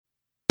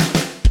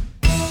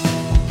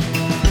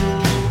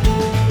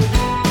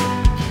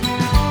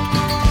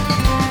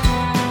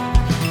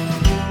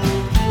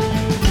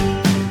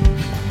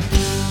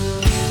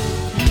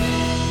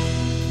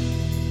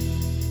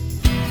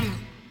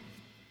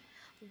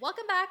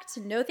Welcome back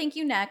to No Thank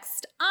You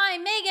Next.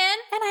 I'm Megan.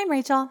 And I'm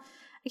Rachel.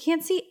 I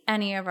can't see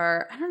any of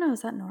our, I don't know,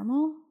 is that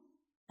normal?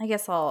 I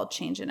guess I'll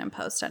change it in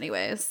post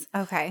anyways.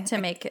 Okay. To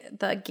make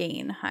the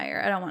gain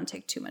higher. I don't want to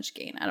take too much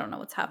gain. I don't know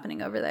what's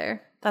happening over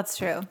there. That's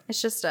true.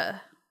 It's just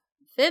a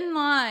thin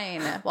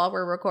line while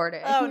we're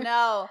recording. Oh,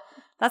 no.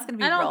 That's going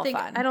to be real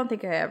fun. I don't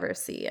think I ever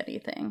see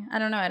anything. I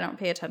don't know. I don't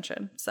pay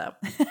attention. So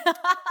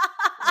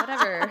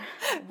whatever.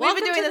 We've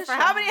been doing this for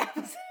how many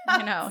episodes?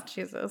 I know.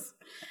 Jesus.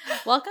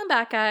 Welcome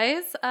back,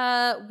 guys.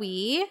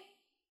 We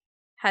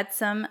had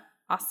some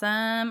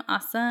awesome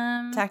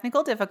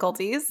technical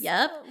difficulties.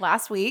 Yep.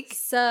 Last week.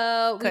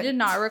 So we did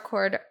not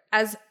record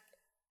as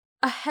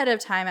ahead of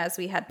time as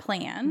we had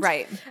planned.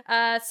 Right.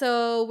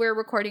 So we're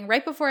recording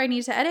right before I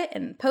need to edit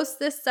and post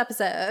this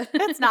episode.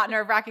 It's not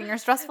nerve-wracking or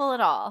stressful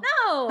at all.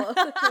 No.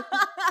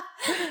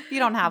 You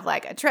don't have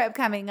like a trip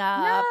coming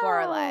up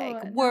or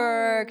like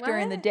work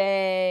during the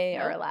day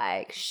or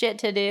like shit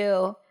to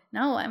do.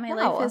 No, my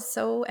life is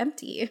so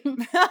empty.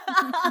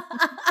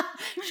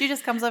 She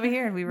just comes over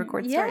here and we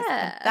record stories.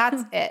 And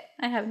that's it.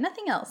 I have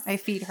nothing else. I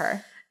feed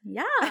her.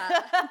 Yeah.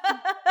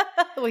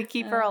 We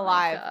keep her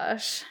alive. Oh my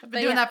gosh. I've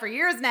been doing that for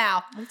years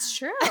now. It's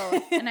true.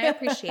 And I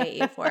appreciate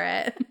you for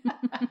it.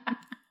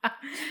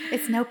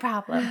 It's no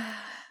problem.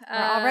 We're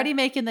already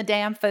making the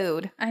damn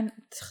food.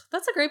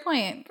 That's a great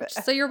point.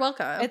 So you're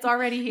welcome. It's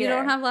already here. You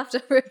don't have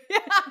leftovers.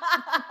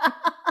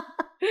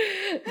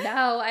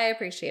 No, I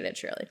appreciate it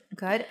truly.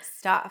 Good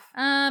stuff.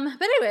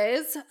 But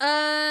anyways,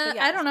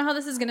 I don't know how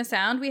this is gonna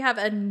sound. We have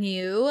a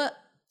new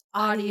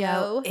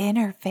audio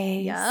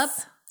interface. Yep.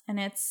 And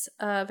it's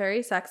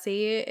very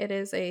sexy. It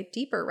is a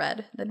deeper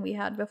red than we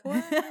had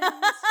before.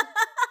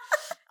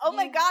 Oh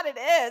my God, it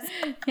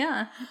is.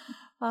 Yeah.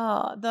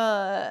 Oh,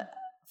 the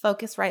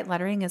Focusrite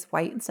lettering is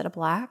white instead of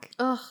black.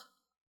 Ugh.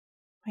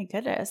 My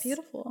goodness.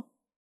 Beautiful.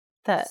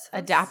 The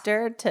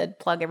adapter to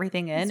plug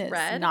everything in is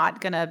not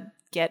going to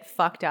get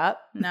fucked up.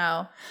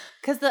 No.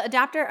 Because the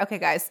adapter, okay,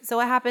 guys. So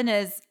what happened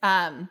is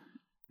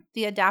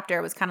the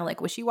adapter was kind of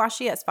like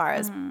wishy-washy as far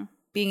as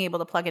being able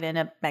to plug it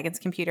into Megan's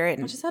computer.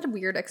 It just had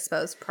weird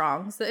exposed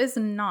prongs. It is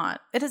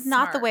not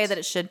not the way that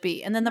it should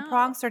be. And then the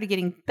prongs started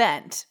getting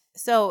bent.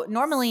 So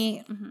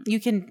normally you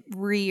can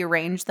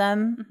rearrange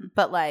them,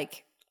 but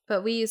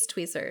we use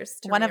tweezers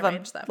to one of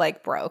them, them.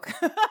 Like broke.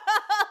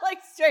 Like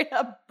straight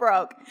up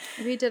broke.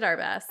 We did our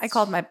best. I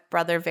called my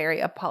brother very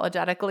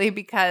apologetically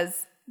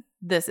because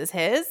this is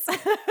his.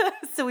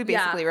 So we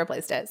basically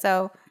replaced it.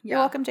 So you're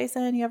welcome,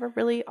 Jason. You have a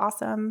really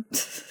awesome,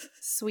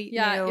 sweet new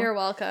you're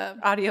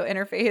welcome. audio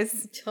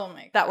interface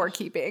that we're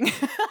keeping.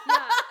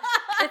 Yeah.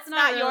 It's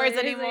not yours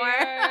anymore.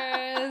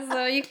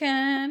 So you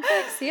can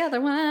fix the other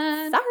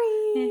one. Sorry.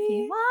 If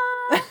you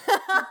want.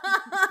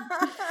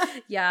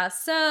 Yeah,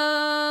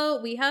 so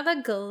we have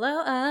a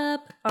glow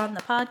up on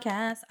the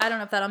podcast. I don't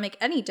know if that'll make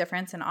any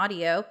difference in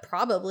audio.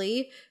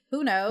 Probably.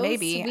 Who knows?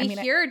 Maybe. We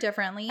hear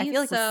differently. I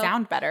feel like we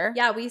sound better.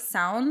 Yeah, we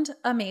sound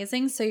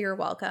amazing, so you're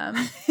welcome.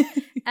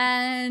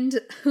 And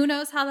who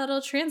knows how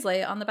that'll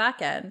translate on the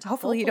back end.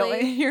 Hopefully you don't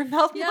hear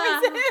mouth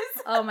noises.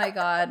 Oh my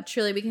God.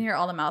 Truly, we can hear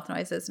all the mouth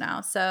noises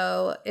now.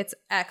 So it's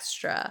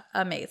extra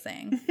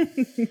amazing.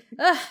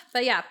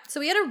 But yeah,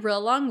 so we had a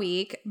real long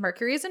week.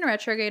 Mercury's in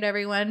retrograde,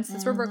 everyone.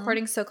 Since we're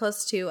recording so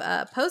close to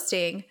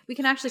posting, we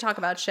can actually talk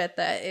about shit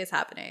that is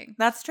happening.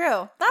 That's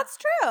true. That's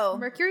true.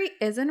 Mercury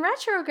is in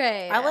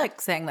retrograde. I like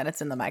saying that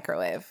it's in the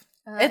microwave.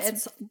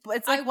 It's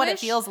like what it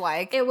feels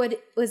like. It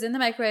was in the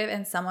microwave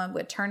and someone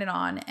would turn it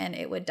on and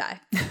it would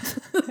die.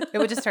 It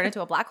would just turn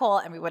into a black hole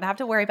and we wouldn't have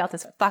to worry about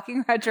this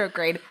fucking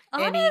retrograde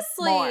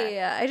Honestly,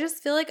 anymore. I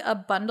just feel like a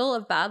bundle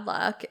of bad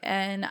luck,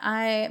 and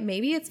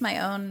maybe it's my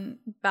own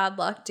bad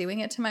luck doing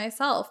it to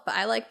myself, but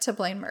I like to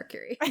blame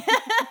Mercury.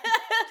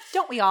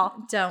 Don't we all?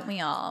 Don't we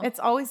all? It's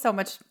always so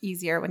much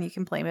easier when you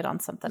can blame it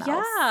on something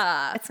else.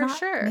 Yeah, it's for not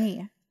sure.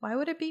 Me. Why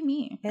would it be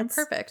me? I'm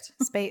perfect.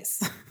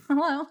 Space.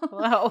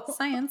 Hello.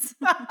 Science.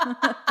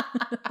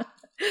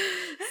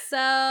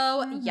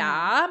 So,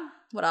 yeah.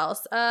 What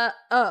else?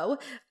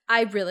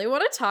 I really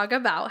want to talk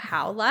about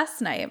how last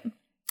night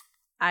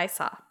I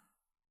saw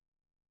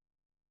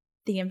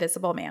The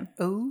Invisible Man.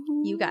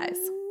 Ooh. You guys.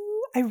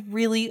 I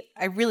really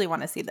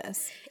want to see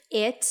this.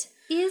 It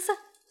is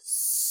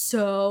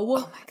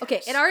so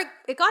okay.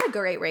 It got a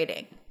great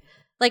rating.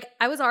 Like,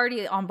 I was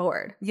already on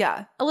board.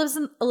 Yeah.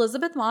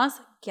 Elizabeth Moss,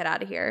 get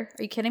out of here.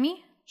 Are you kidding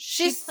me?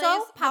 She's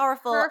so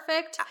powerful.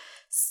 Perfect,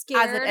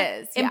 scared, as it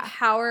is. Yeah.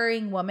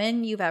 Empowering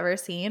woman you've ever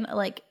seen.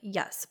 Like,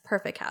 yes,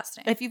 perfect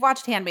casting. If you've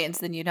watched Handmaids,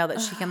 then you know that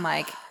she can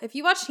If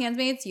you watched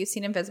Handmaids, you've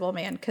seen Invisible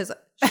Man because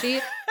she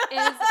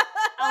is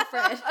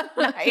Alfred.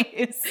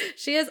 Nice.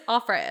 She is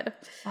Alfred.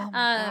 Oh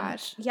my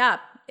gosh. Yeah,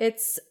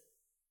 it's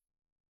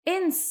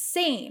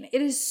insane.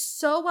 It is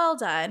so well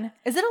done.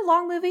 Is it a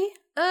long movie?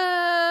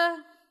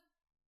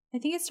 I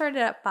think it started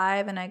at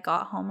 5 and I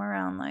got home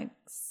around like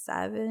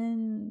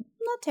 7.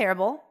 Not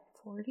terrible.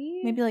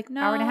 40? Maybe like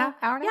hour and a half?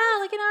 Hour and a half? Yeah,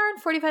 like an hour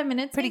and 45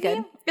 minutes. Pretty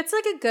maybe. good. It's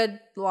like a good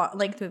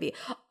length movie.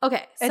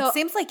 Okay. So it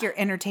seems like you're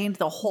entertained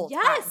the whole time.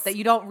 Yes. That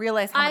you don't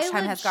realize how much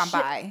time has gone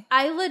by.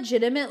 I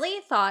legitimately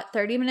thought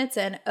 30 minutes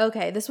in,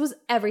 okay, this was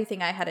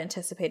everything I had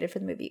anticipated for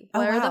the movie.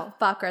 Where the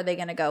fuck are they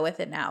going to go with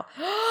it now?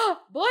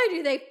 Boy,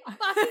 do they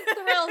fucking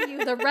thrill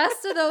you the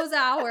rest of those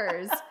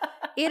hours.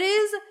 It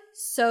is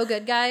so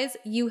good, guys.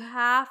 You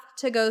have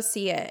to go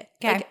see it.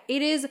 Okay. Like,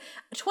 it is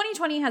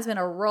 2020 has been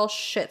a real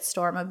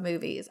shitstorm of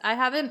movies. I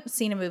haven't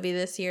seen a movie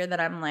this year that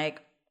I'm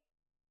like,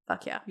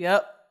 fuck yeah.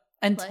 Yep.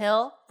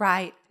 Until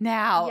right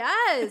now.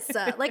 Yes.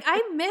 Like,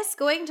 I miss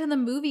going to the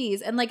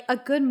movies and like a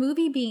good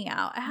movie being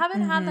out. I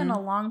haven't had that in a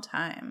long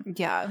time.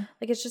 Yeah.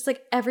 Like, it's just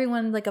like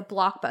everyone, like a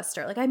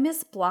blockbuster. Like, I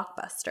miss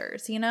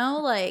blockbusters, you know?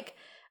 Like,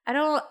 I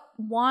don't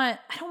want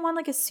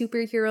like a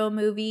superhero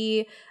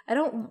movie. I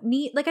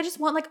just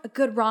want like a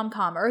good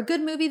rom-com or a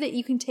good movie that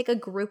you can take a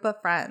group of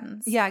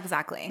friends. Yeah,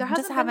 exactly.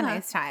 Just have a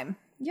nice time.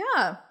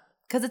 Yeah.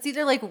 Because it's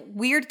either like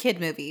weird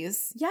kid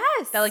movies.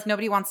 Yes. That like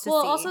nobody wants to see.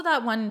 Well, also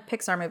that one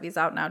Pixar movie's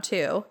out now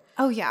too.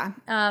 Oh, yeah.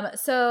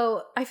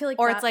 So I feel like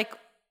it's like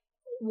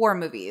war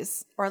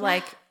movies or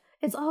like.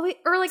 It's always,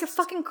 or like a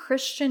fucking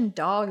Christian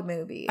dog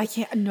movie. I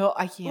can't.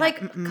 Like,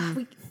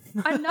 God,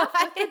 enough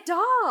with the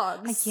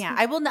dogs.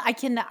 I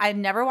can't. I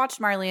never watched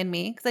Marley and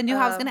Me because I knew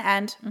how it was going to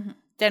end. Mm-hmm.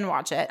 Didn't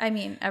watch it. I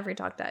mean, every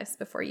dog dies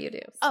before you do.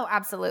 So. Oh,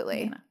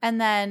 absolutely. You know. And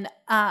then,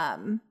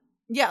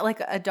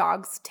 like A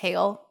Dog's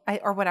Tale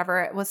or whatever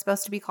it was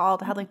supposed to be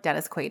called had like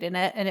Dennis Quaid in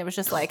it. And it was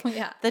just like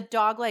the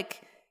dog like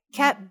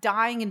kept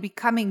dying and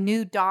becoming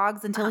new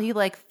dogs until he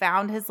like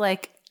found his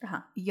like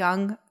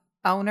young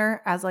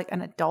owner as like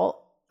an adult.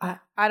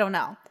 I don't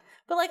know.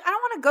 But like, I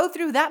don't want to go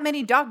through that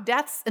many dog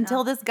deaths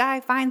until this guy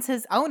finds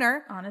his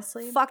owner.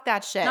 Honestly. Fuck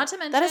that shit. Not to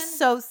mention. That is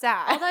so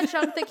sad. All that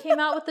junk that came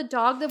out with the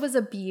dog that was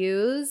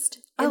abused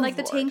in like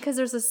the tank because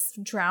there's this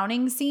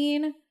drowning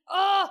scene.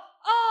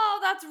 Oh,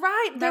 that's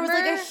right. There was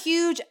like a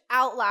huge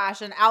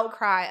outlash and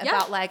outcry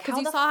about like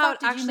how the fuck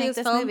did you make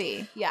this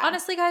movie? Yeah.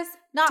 Honestly, guys,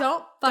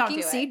 don't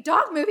fucking see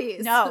dog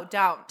movies. No,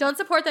 don't. Don't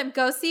support them.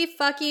 Go see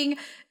fucking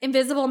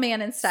Invisible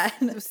Man instead.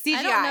 CGI.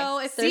 I don't know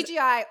if there's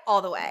CGI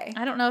all the way.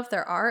 I don't know if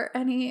there are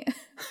any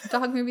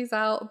dog movies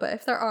out, but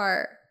if there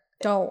are,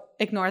 don't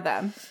ignore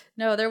them.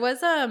 No, there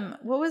was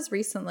what was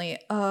recently?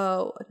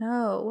 Oh,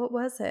 no, what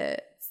was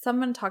it?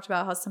 Someone talked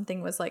about how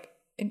something was like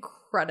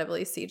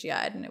incredibly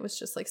CGI'd and it was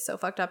just like so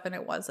fucked up and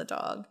it was a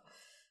dog.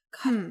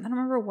 God, I don't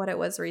remember what it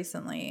was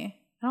recently.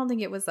 I don't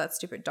think it was that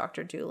stupid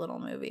Dr. Dolittle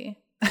movie.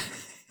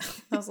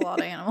 That was a lot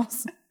of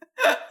animals.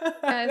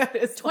 Guys,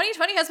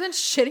 2020 has been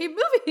shitty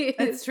movies.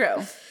 It's true.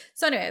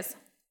 So anyways,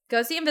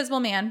 go see Invisible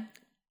Man.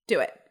 Do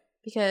it.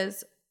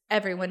 Because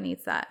everyone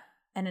needs that.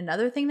 And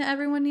another thing that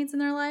everyone needs in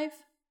their life,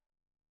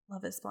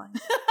 Love is Blind.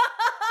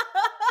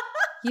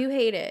 You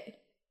hate it.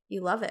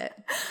 You love it.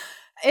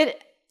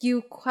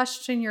 You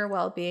question your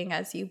well-being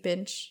as you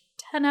binge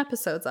 10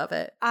 episodes of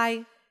it.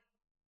 I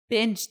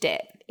binged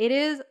it. It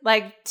is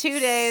like 2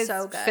 days,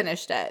 so good.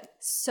 Finished it.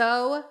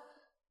 So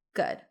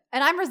good.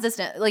 And I'm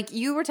resistant. Like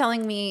you were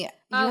telling me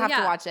you have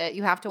to watch it.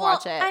 You have to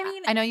watch it. I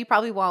mean, I know you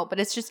probably won't, but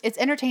it's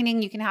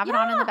entertaining. You can have it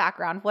on in the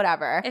background,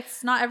 whatever.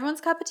 It's not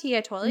everyone's cup of tea.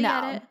 I totally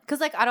get it.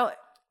 Because like I don't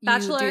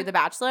Bachelor. You do The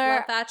Bachelor.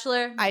 Love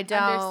Bachelor. I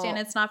don't understand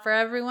it's not for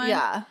everyone.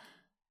 Yeah.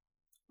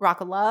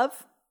 Rock of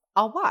Love.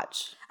 I'll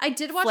watch. I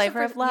did watch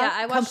Flavor of Love. Yeah,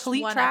 I watched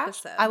Complete one trash.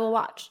 episode. I will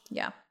watch.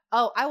 Yeah.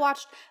 Oh, I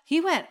watched.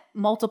 He went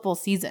multiple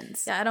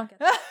seasons. Yeah, I don't get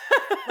that.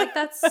 Like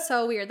that's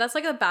so weird. That's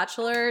like a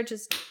Bachelor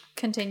just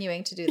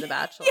continuing to do The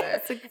Bachelor.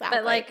 Yes, exactly.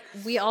 But like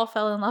we all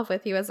fell in love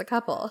with you as a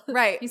couple.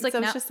 Right. He's like,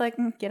 so it's just like,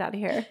 get out of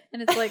here.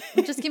 And it's like,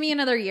 just give me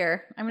another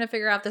year. I'm going to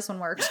figure out if this one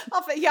worked.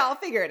 I'll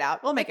figure it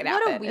out. We'll make it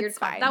happen. What a weird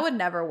concept. That would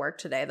never work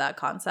today, that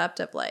concept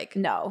of like.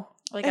 No.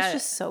 Like it's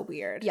just so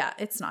weird. Yeah,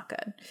 it's not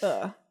good.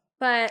 Ugh.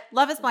 But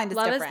Love is Blind is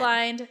different. Love is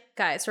Blind.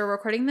 Guys, we're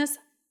recording this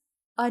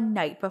a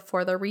night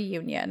before the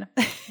reunion.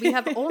 We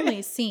have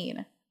only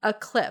seen a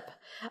clip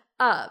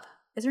of,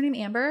 is her name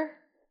Amber?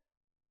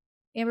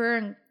 Amber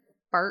and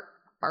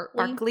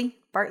Bartley?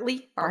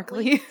 Bartley.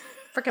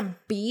 Freaking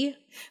B.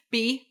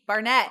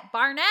 Barnett.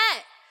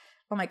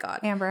 Oh my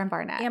God. Amber and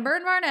Barnett.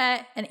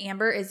 And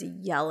Amber is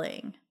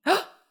yelling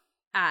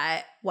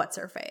at what's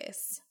her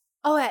face?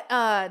 Oh,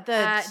 at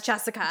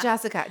Jessica.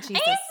 Jesus.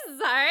 I'm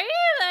sorry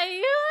that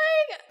you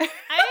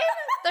I'm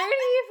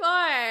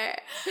 34.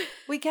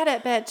 We get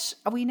it, bitch.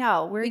 We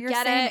know. We're your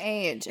same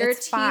age. Your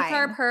it's teeth fine.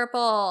 are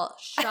purple.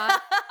 Shut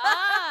up.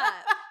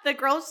 The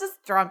girl's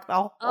just drunk the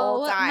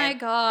whole time. Oh my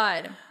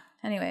God.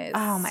 Anyways.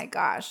 Oh my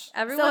gosh.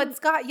 Everyone.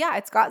 So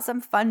it's got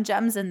some fun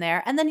gems in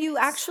there. And then you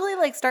actually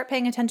like start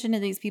paying attention to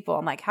these people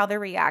and like how they're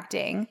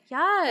reacting.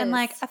 Yes. And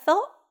like I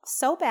felt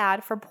so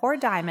bad for poor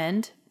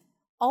Diamond.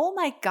 Oh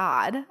my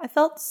God. I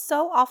felt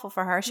so awful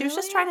for her. She was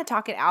just trying to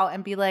talk it out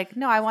and be like,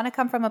 no, I want to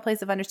come from a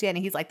place of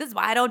understanding. He's like, this is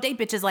why I don't date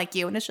bitches like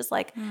you. And it's just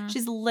like,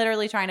 she's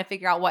literally trying to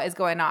figure out what is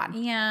going on.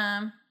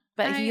 Yeah.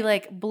 But he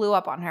like blew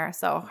up on her.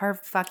 So her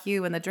fuck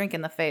you and the drink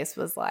in the face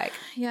was like.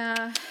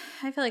 Yeah.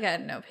 I feel like I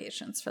had no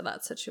patience for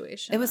that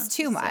situation. It was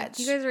too much. Like,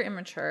 you guys are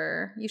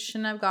immature. You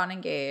shouldn't have gotten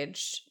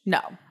engaged.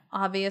 No.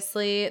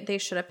 Obviously, they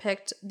should have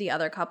picked the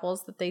other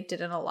couples that they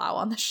didn't allow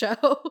on the show.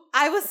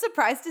 I was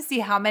surprised to see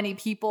how many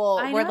people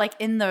were like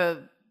in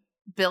the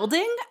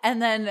building,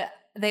 and then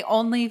they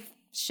only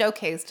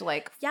showcased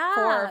like 4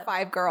 or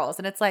 5 girls,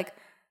 and it's like,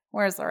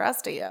 where's the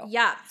rest of you?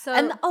 Yeah. So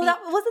that wasn't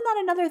that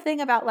another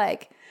thing about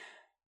like,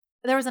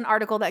 there was an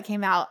article that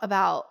came out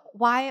about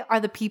why are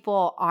the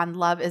people on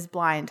Love is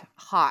Blind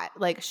hot?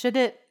 Like,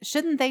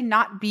 shouldn't they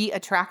not be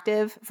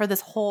attractive for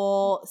this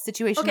whole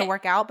situation to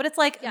work out? But it's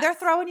like, they're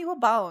throwing you a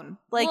bone.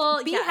 Like,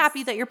 be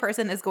happy that your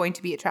person is going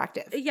to be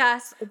attractive.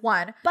 Yes,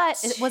 one.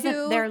 But it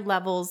wasn't their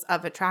levels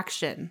of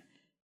attraction.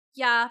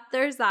 Yeah,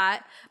 there's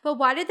that. But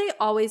why did they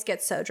always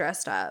get so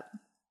dressed up?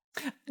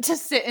 To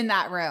sit in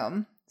that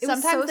room.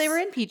 Sometimes they were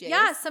in PJs.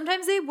 Yeah,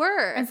 sometimes they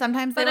were. And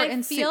sometimes they were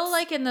in suits. But I feel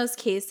like in those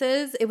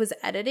cases, it was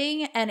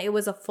editing and it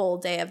was a full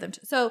day of them.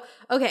 So,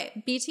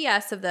 okay,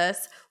 BTS of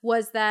this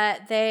was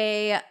that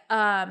they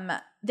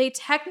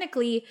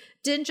technically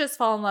didn't just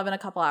fall in love in a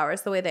couple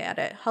hours the way they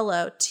edit.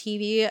 Hello,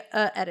 TV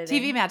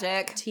editing. TV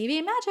magic.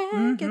 TV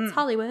magic. It's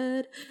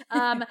Hollywood.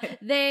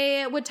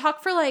 They would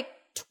talk for like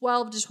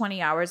 12 to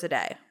 20 hours a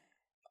day.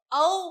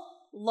 Oh,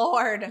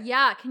 Lord.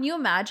 Yeah. Can you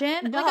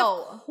imagine? No. Like,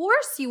 of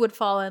course you would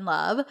fall in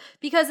love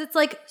because it's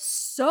like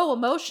so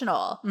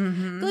emotional.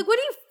 Mm-hmm. Like, what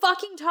do you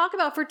fucking talk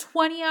about for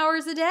 20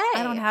 hours a day?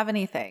 I don't have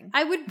anything.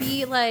 I would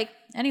be like,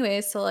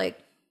 anyways, so like,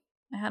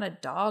 I had a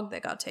dog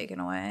that got taken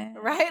away.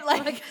 Right?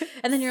 Like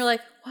and then you're like,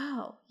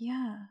 wow,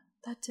 yeah,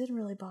 that did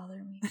really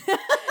bother me.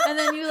 And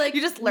then you like, you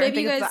just learn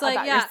things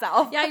about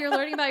yourself. Yeah, you're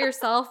learning about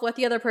yourself with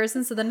the other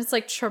person. So then it's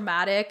like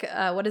traumatic.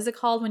 What is it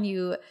called when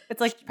you? It's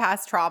like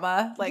past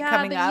trauma, like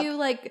coming up. You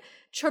like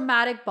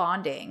traumatic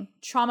bonding,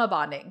 trauma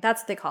bonding.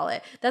 That's what they call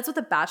it. That's what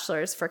The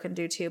Bachelors freaking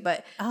do too.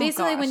 But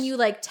basically when you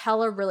like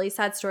tell a really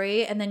sad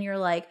story and then you're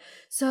like,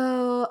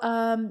 so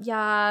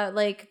yeah,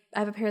 like I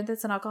have a parent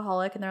that's an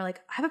alcoholic, and they're like,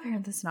 I have a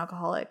parent that's an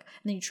alcoholic,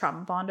 and then you trauma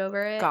bond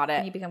over it. Got it.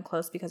 And you become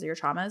close because of your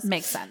traumas.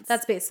 Makes sense.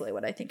 That's basically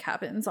what I think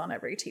happens on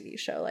every TV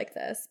show like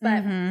this.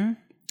 But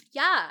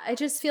yeah, I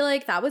just feel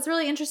like that was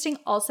really interesting.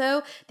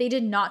 Also, they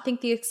did not think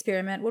the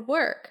experiment would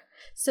work.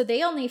 So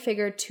they only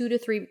figured 2 to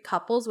 3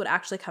 couples would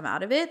actually come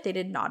out of it. They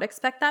did not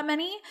expect that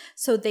many.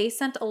 So they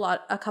sent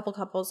a couple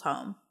couples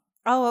home.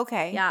 Oh,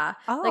 okay. Yeah.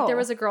 Oh. Like there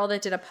was a girl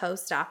that did a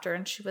post after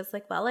and she was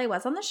like, well, I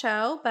was on the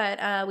show,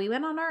 but we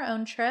went on our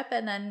own trip.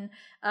 And then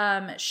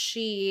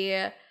she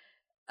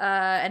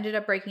ended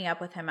up breaking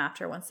up with him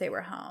after once they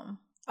were home.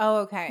 Oh,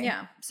 okay.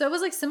 Yeah. So it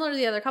was like similar to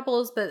the other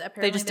couples, but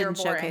apparently they just didn't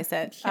showcase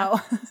it. Yeah.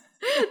 Oh.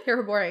 They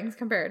were boring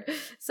compared.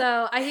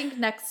 So I think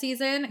next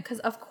season, because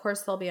of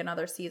course there'll be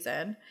another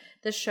season,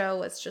 the show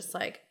was just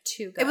like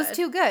too good. It was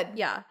too good.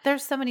 Yeah.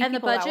 There's so many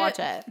people that watch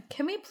it.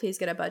 Can we please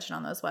get a budget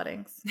on those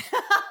weddings?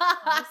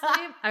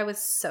 Honestly, I was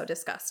so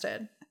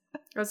disgusted.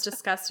 I was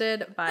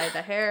disgusted by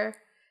the hair.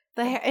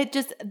 The hair,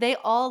 they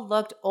all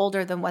looked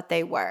older than what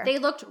they were. They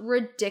looked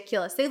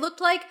ridiculous. They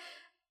looked like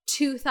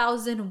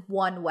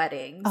 2001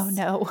 weddings. Oh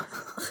no.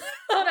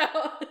 Oh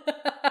no.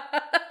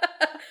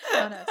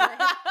 Oh no.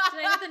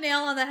 Did I hit the nail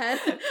on the head?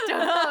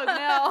 Oh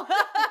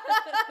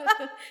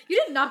no.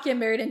 You did not get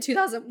married in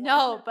 2001.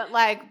 No, but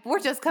like we're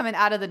just coming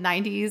out of the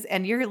 90s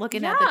and you're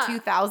looking at the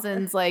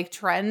 2000s like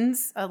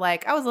trends.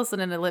 Like I was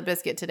listening to Limp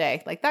Bizkit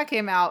today. Like that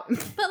came out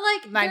but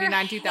like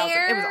 99 2000.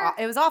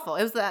 It was awful.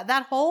 It was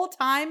that whole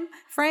time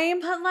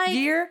frame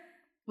year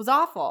was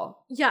awful.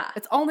 Yeah.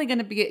 It's only going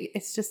to be,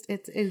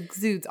 it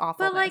exudes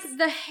awfulness. But like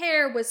the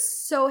hair was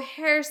so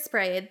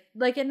hairsprayed,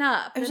 like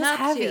enough. It was just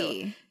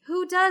heavy.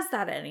 Who does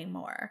that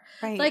anymore?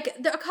 Right. Like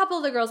a couple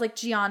of the girls, like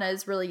Gianna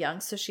is really young,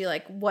 so she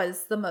like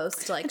was the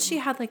most like. And she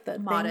had like the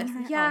modest.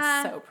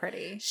 Yeah, so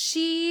pretty.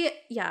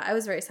 I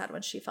was very sad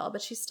when she fell,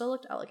 but she still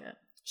looked elegant.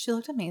 She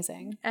looked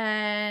amazing.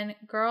 And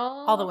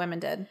girl, all the women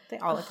did. They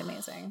all looked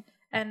amazing.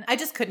 And I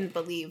just couldn't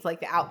believe like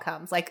the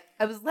outcomes. Like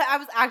I was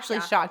actually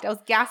shocked. I was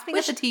gasping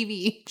at the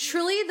TV.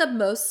 Truly, the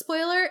most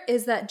spoiler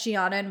is that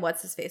Gianna and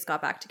what's his face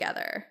got back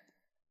together.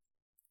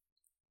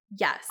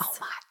 Yes. Oh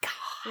my God.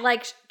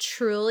 Like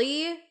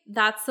truly,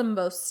 that's the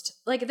most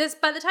like this.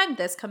 By the time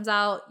this comes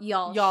out,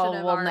 y'all should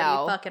have already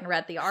fucking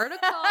read the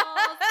article,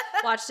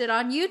 watched it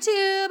on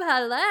YouTube.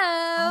 Hello.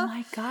 Oh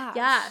my gosh.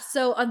 Yeah.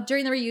 So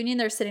during the reunion,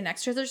 they're sitting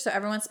next to each other, so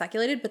everyone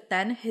speculated. But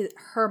then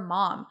her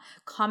mom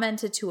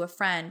commented to a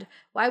friend,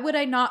 "Why would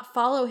I not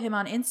follow him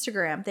on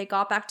Instagram? They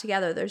got back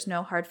together. There's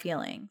no hard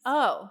feelings."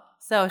 Oh,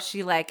 so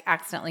she like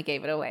accidentally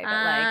gave it away, but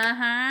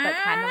but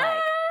kind of like.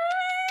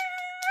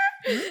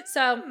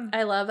 So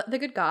I love the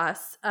good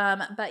goss.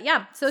 But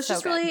yeah, so it's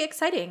just really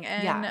exciting.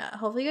 And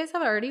hopefully you guys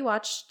have already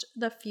watched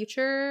the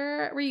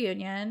future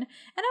reunion and have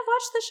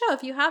watched the show.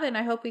 If you haven't,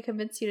 I hope we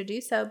convinced you to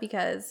do so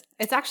because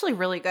it's actually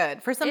really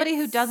good. For somebody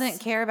who doesn't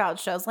care about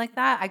shows like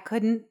that, I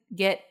couldn't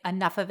get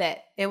enough of it.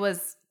 It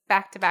was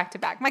back to back to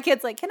back. My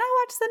kid's like, can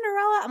I watch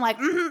Cinderella? I'm like,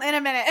 in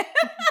a minute.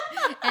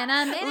 In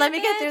a minute. Let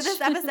me get through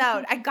this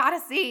episode. I gotta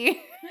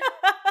see.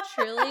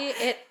 Truly,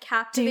 it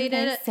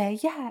captivated say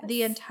yes?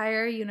 the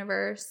entire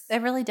universe.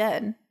 It really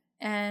did.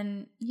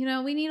 And, you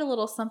know, we need a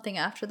little something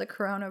after the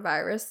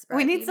coronavirus spread,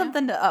 We need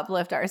something to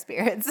uplift our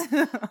spirits.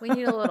 we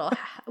need a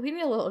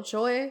little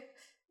joy,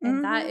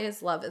 and that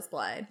is Love is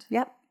Blind.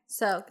 Yep.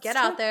 So get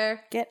out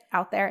there. Get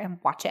out there and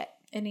watch it.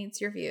 It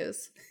needs your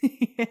views.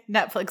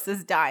 Netflix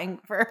is dying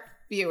for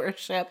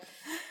viewership.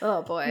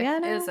 Oh boy. Yeah,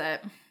 no. Is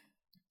it?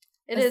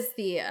 It is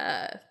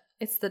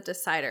it's the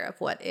decider of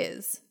what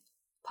is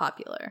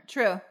popular.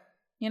 True.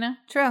 You know?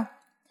 True.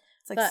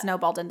 It's like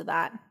snowballed into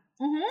that.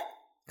 Mm-hmm.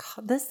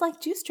 God, this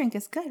like juice drink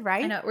is good,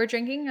 right? I know. We're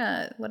drinking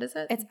what is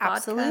it? It's Vodka?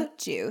 Absolute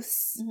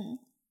Juice. Mm-hmm.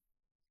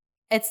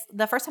 It's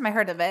the first time I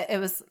heard of it. It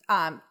was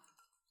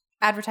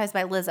advertised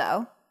by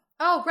Lizzo.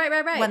 Oh, right.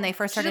 When they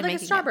first started she did like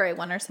making a strawberry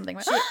one or something.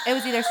 Right? It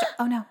was either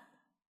oh no.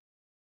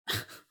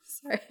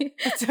 Sorry.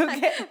 It's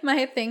okay.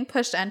 My thing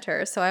pushed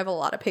enter, so I have a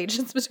lot of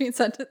pages between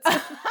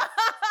sentences.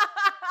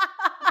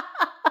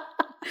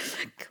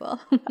 Cool.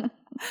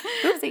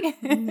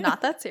 Oopsie.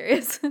 Not that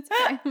serious. It's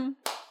okay.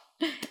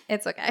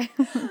 It's okay.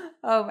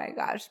 Oh my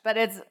gosh. But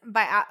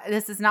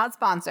this is not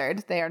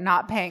sponsored. They are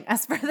not paying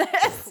us for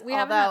this. We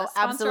haven't had a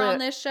sponsor on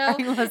this show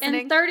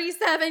in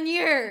 37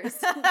 years.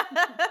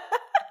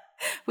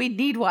 We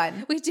need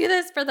one. We do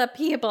this for the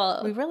people.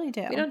 We really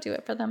do. We don't do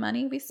it for the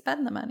money. We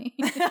spend the money.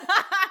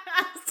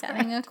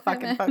 Getting a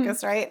fucking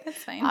focus, right?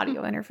 It's fine.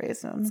 Audio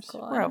interface. It's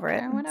cool. We're over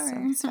it. Whatever. So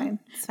it's fine.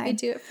 It's fine. We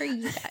do it for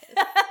you guys.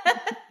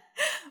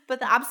 But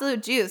the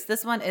Absolute Juice,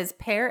 this one is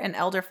pear and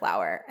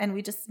elderflower, and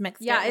we just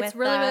mixed it with it's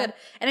really good.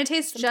 And it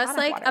tastes just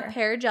like water. a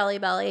pear Jelly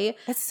Belly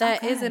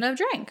that is in a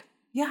drink.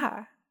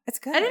 Yeah, it's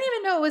good. I didn't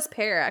even know it was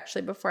pear,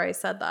 actually, before I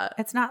said that.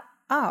 It's not.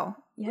 Oh.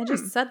 Yeah, I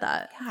just said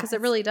that because it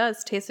really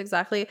does taste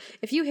exactly.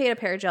 If you hate a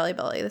pear Jelly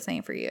Belly, this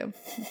ain't for you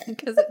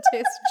because it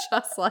tastes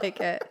just like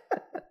it.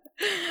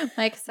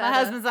 Mike said, my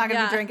husband's not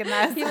going to be drinking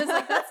this. He was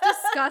like, that's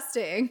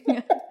disgusch.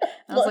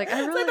 I was like,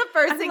 I really. It's like the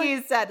first thing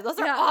he said. Those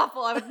are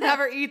awful. I would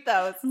never eat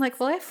those. I'm like,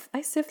 well,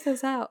 I sift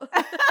those out.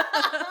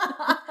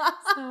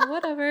 So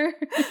whatever.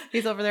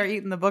 He's over there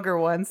eating the booger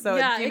ones. So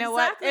you know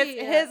what?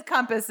 His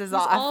compass is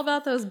off. It's all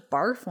about those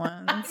barf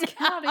ones. Get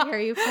out of here,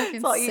 you fucking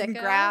it's all eating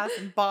grass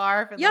and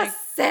barf. And you're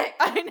sick.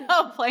 I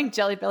know. Playing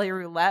Jelly Belly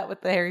roulette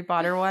with the Harry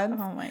Potter ones.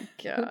 Oh my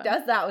God. Who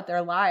does that with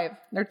their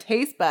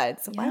taste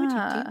buds? So why would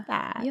you do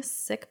that? You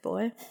sick boy.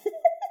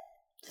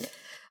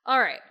 All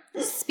right.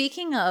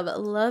 Speaking of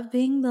love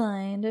being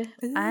blind,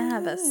 I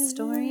have a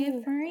story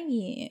for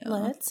you.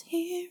 Let's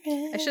hear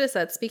it. I should have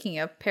said, speaking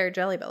of pear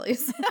Jelly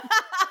Bellies,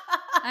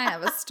 I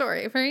have a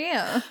story for you.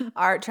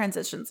 Our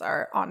transitions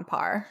are on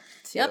par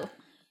to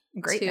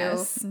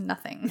greatness. To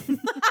nothing.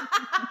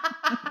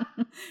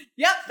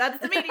 Yep, that's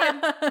the medium.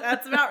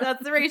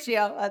 That's the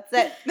ratio. That's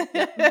it.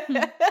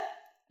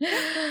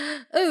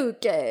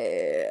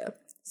 Okay.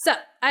 So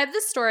I have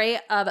the story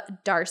of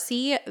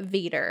Darcy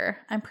Vader.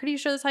 I'm pretty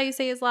sure that's how you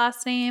say his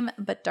last name,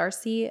 but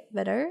Darcy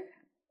Vader?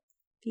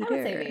 I would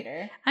say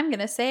Vader. I'm going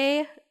to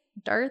say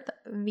Darth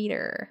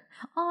Vader.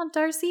 Oh,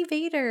 Darcy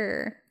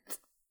Vader.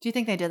 Do you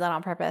think they did that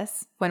on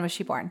purpose? When was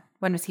she born?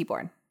 When was he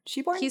born?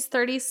 He's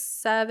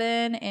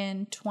 37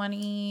 in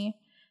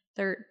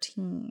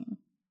 2013.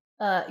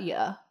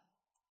 Yeah.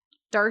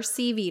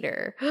 Darcy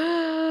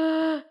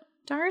Vader.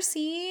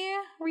 Darcy?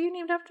 Were you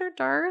named after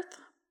Darth?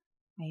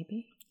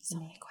 Maybe. So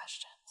many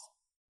questions.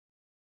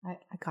 I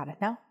got it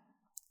now.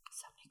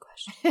 So many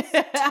questions.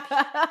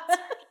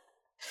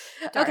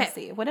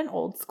 Darcy. Okay. What an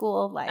old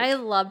school I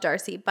love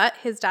Darcy, but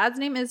his dad's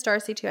name is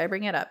Darcy too. I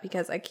bring it up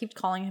because I keep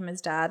calling him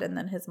his dad and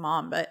then his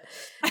mom, but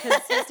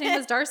his name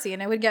is Darcy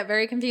and it would get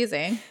very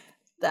confusing.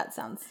 That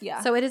sounds,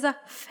 So it is a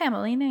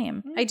family name.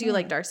 Mm-hmm. I do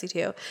like Darcy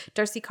too.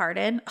 Darcy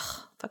Carden.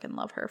 Oh, fucking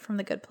love her from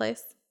The Good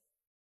Place.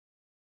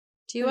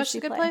 Do you watch The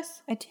Good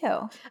Place? I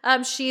do.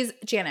 She's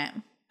Janet.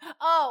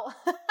 Oh,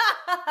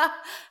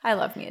 I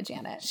love Mia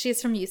Janet.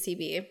 She's from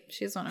UCB.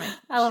 She's one of my.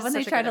 I love when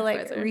they try to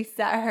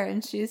reset her,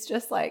 and she's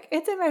just like,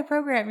 "It's in my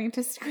programming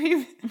to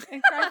scream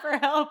and cry for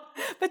help,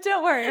 but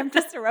don't worry, I'm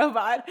just a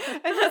robot."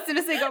 And as soon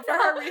as they go for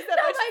her reset,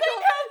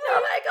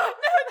 Michael,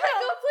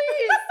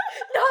 please,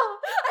 no,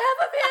 I have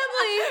a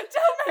family.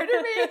 Don't murder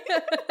me.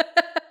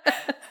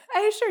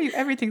 I assure you,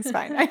 everything's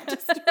fine. I'm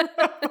just a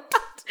robot.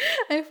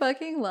 I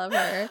fucking love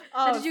her.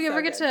 Oh, did you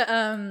ever get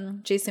to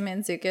Jason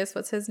Mantzoukas?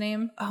 What's his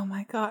name? Oh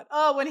my God.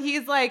 Oh, when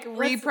he's like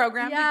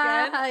reprogrammed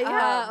again.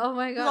 Yeah. Oh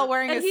my God. While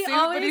wearing a suit,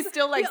 but he's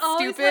still like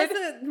stupid.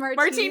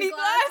 Martini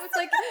glass with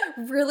like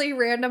really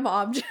random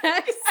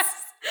objects.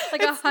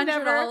 Like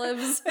 100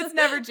 olives. It's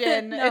never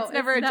gin. No, it's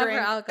never a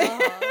drink. Alcohol.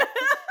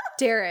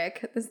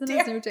 Derek. Isn't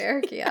his name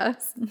Derek?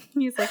 Yes.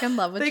 He's like in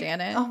love with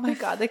Janet. Oh my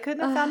God. They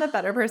couldn't have found a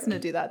better person to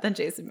do that than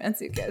Jason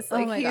Mantzoukas.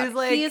 Like, oh my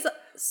God. He's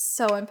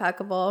so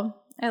impeccable.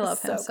 I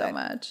love him so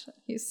much.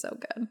 He's so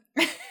good.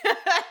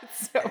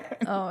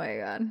 Oh my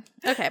God.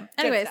 Okay.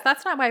 Anyways,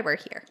 that's not why we're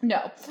here.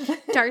 No.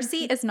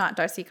 Darcy is not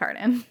Darcy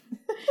Carden.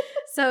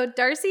 So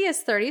Darcy is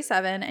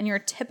 37 and your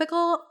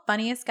typical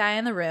funniest guy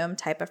in the room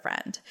type of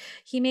friend.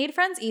 He made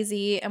friends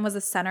easy and was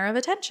a center of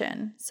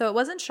attention. So it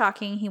wasn't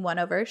shocking he won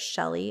over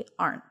Shelley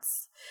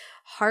Arntz.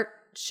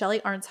 Shelly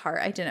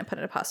Arntzhart. I didn't put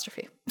an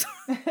apostrophe.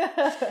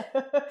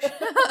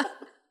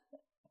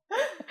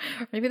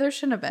 Maybe there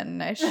shouldn't have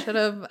been. I should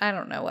have. I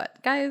don't know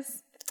what.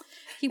 Guys,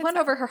 he won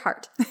over her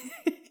heart.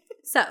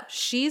 So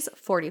she's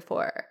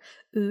 44.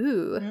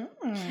 Ooh.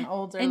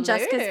 Older. And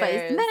Jessica's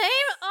face. But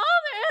I'm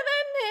older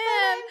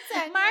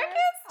than him. Mark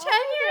is 10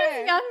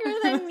 years younger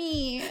than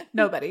me.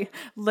 Nobody.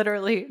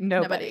 Literally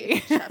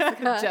nobody.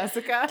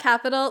 Jessica.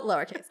 Capital,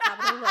 lowercase.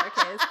 Capital,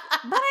 lowercase.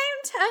 But I'm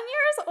 10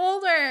 years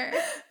older.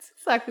 That's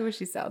exactly what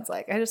she sounds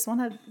like. I just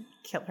want to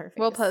kill her face.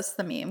 We'll post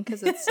the meme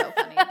because it's so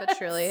funny, but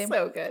truly.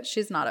 So good.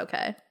 She's not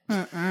okay.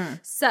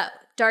 So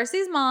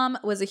Darcy's mom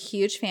was a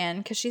huge fan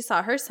because she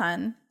saw her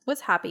son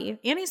was happy.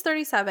 Annie's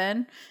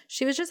 37.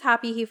 She was just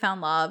happy he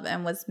found love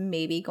and was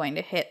maybe going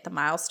to hit the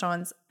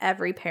milestones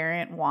every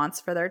parent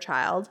wants for their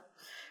child.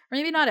 Or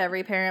maybe not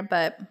every parent,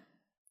 but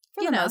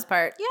for the most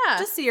part. Yeah.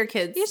 Just see your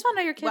kids. You just want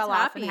to know your kids well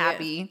happy. Off and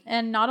happy.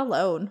 And not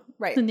alone.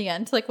 Right. In the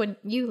end. Like when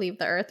you leave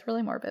the earth,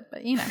 really morbid,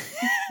 but you know.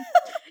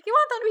 You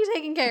want them to be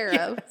taken care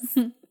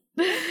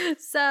of.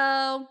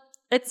 So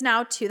it's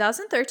now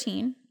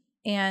 2013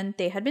 and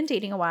they had been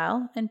dating a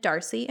while and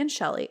Darcy and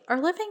Shelly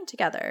are living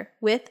together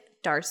with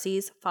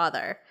Darcy's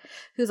father,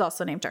 who's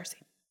also named Darcy.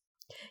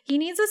 He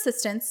needs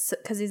assistance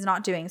because he's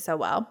not doing so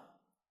well.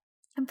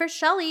 And for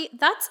Shelly,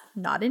 that's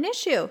not an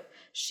issue.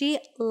 She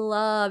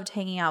loved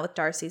hanging out with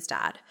Darcy's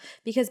dad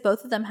because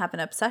both of them have an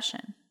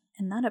obsession.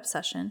 And that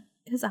obsession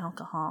is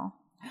alcohol.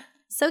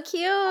 So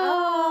cute.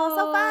 Oh,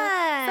 so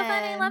fun. So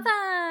fun. I love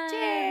that.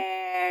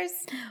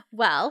 Cheers.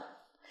 Well,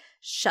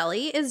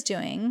 Shelly is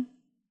doing...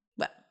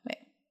 What? Wait.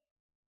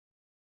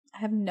 I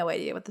have no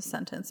idea what the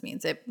sentence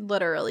means. It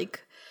literally...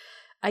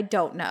 I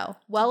don't know.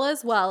 Well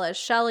as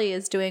Shelly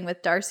is doing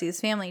with Darcy's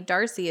family,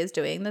 Darcy is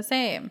doing the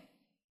same.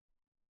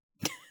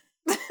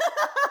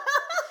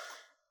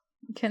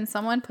 Can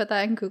someone put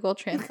that in Google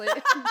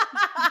Translate?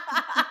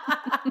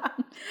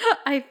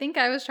 I think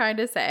I was trying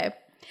to say,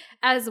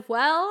 as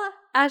well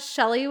as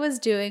Shelly was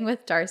doing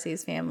with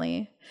Darcy's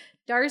family,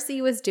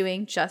 Darcy was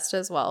doing just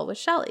as well with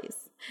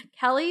Shelly's.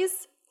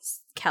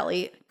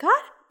 Kelly,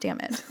 God damn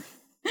it.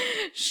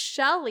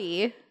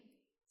 Shelly's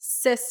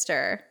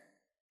sister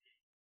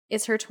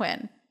is her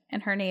twin,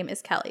 and her name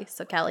is Kelly.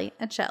 So Kelly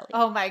and Shelly.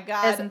 Oh my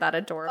God. Isn't that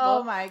adorable?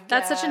 Oh my God.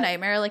 That's such a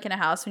nightmare, like in a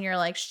house when you're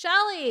like,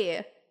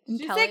 Shelly. Did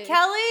you say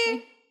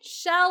Kelly?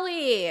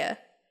 Shelly.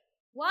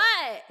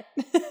 What?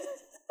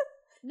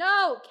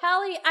 No,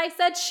 Kelly. I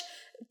said,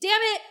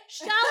 damn it,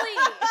 Shelly.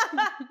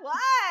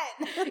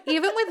 What?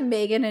 Even with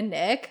Megan and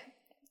Nick,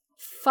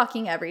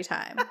 fucking every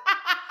time.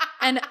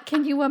 And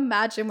can you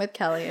imagine with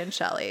Kelly and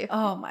Shelly?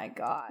 Oh my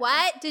God.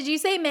 What? Did you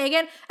say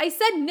Megan? I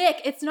said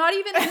Nick. It's not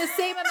even the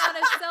same amount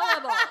of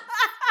syllables.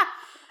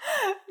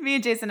 Me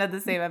and Jason had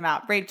the same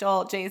amount.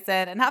 Rachel,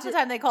 Jason. And half the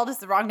time they called us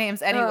the wrong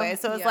names anyway.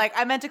 So it's like,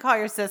 I meant to call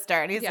your sister.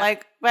 And he's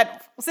like,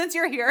 but since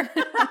you're here,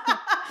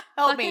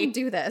 help me.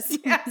 Do this.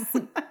 Yes.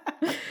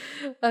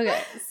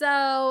 Okay.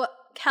 So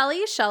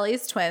Kelly,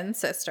 Shelly's twin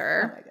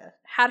sister,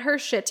 had her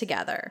shit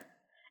together.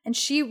 And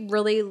she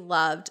really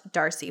loved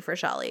Darcy for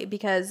Shelly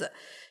because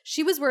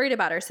she was worried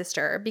about her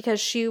sister because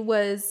she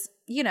was,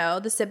 you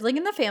know, the sibling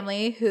in the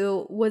family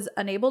who was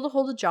unable to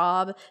hold a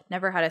job,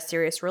 never had a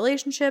serious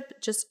relationship,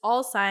 just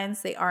all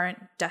signs they aren't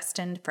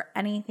destined for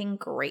anything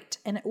great.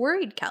 And it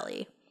worried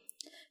Kelly.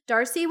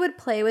 Darcy would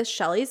play with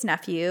Shelly's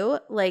nephew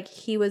like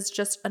he was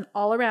just an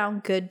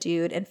all-around good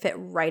dude and fit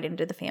right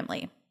into the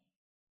family.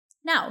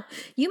 Now,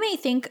 you may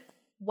think,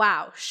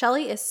 wow,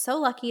 Shelly is so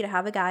lucky to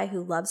have a guy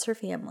who loves her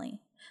family.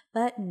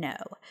 But no,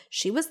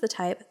 she was the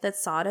type that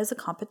saw it as a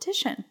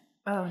competition.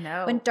 Oh,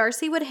 no. When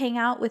Darcy would hang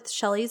out with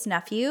Shelly's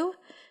nephew,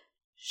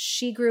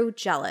 she grew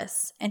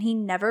jealous, and he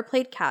never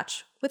played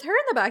catch with her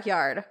in the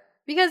backyard.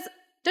 Because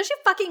don't you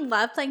fucking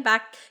love playing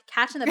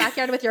catch in the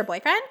backyard with your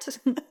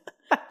boyfriend?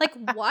 Like,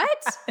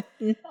 what?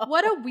 No.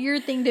 What a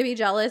weird thing to be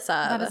jealous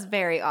of. That is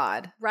very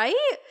odd. Right?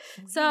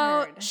 Weird.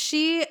 So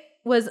she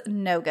was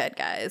no good,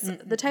 guys.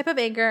 The type of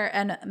anger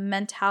and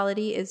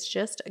mentality is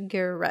just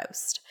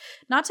gross.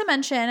 Not to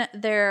mention,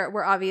 there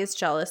were obvious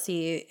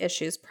jealousy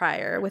issues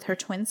prior with her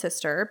twin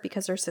sister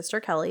because her sister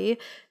Kelly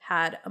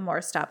had a more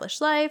established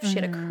life. She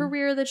had a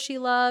career that she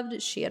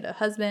loved. She had a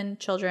husband,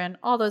 children,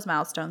 all those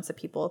milestones that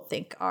people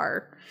think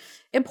are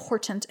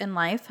important in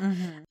life.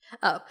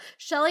 Oh,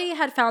 Shelly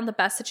had found the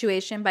best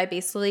situation by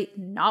basically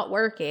not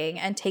working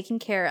and taking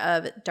care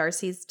of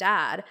Darcy's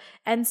dad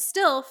and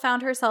still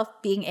found herself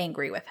being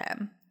angry with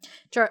him.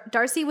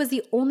 Darcy was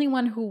the only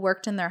one who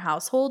worked in their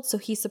household, so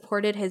he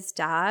supported his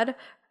dad,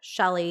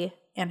 Shelly,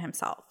 and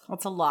himself.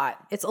 That's a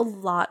lot. It's a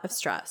lot of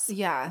stress.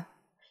 Yeah.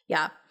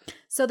 Yeah.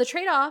 So the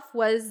trade-off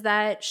was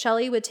that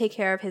Shelly would take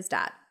care of his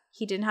dad.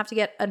 He didn't have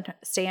to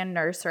stay a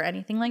nurse or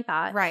anything like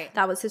that. Right.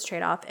 That was his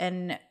trade-off.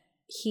 And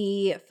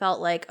he felt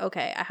like,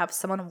 okay, I have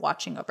someone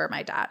watching over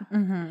my dad.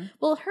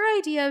 Well, her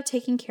idea of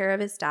taking care of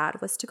his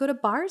dad was to go to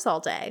bars all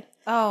day.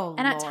 Oh,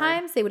 and at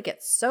times they would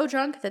get so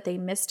drunk that they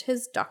missed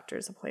his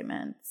doctor's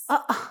appointments.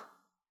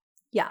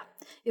 Yeah.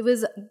 It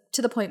was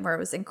to the point where it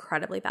was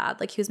incredibly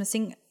bad. Like he was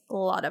missing a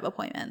lot of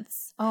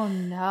appointments. Oh,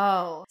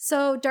 no.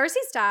 So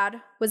Darcy's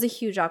dad was a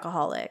huge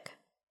alcoholic.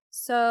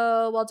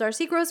 So while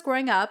Darcy was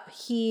growing up,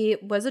 he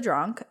was a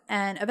drunk,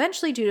 and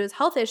eventually, due to his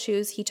health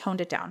issues, he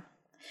toned it down.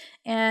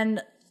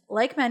 And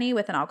like many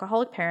with an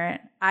alcoholic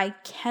parent, I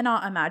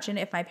cannot imagine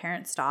if my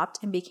parent stopped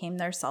and became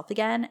their self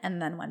again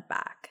and then went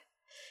back.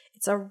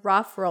 It's a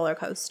rough roller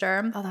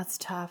coaster. Oh, that's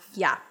tough.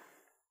 Yeah.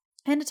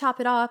 And to top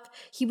it off,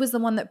 he was the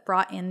one that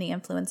brought in the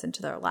influence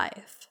into their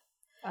life.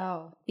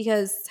 Oh.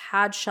 Because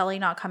had Shelley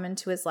not come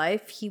into his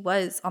life, he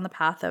was on the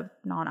path of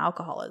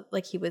non-alcohol.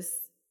 Like, he was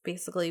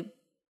basically...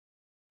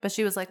 But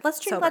she was like,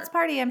 let's drink, sober. let's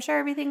party. I'm sure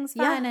everything's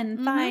fun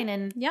and fine.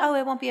 And oh,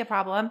 it won't be a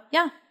problem.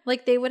 Yeah.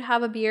 Like, they would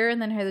have a beer, and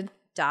then her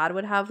dad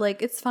would have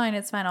like, it's fine.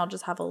 I'll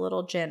just have a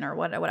little gin or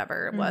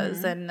whatever it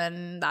was. And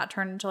then that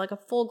turned into like a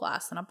full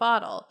glass and a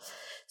bottle.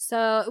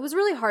 So it was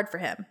really hard for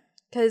him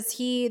because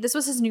this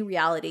was his new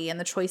reality and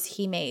the choice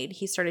he made.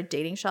 He started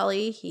dating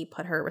Shelley. He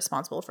put her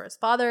responsible for his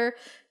father.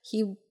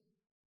 He,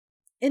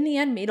 in the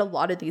end, made a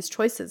lot of these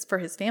choices for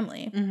his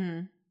family.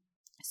 Mm-hmm.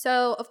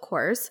 So, of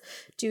course,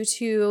 due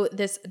to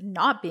this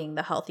not being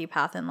the healthy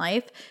path in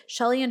life,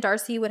 Shelley and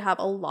Darcy would have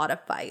a lot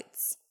of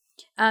fights.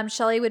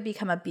 Shelley would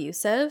become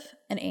abusive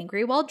and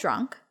angry while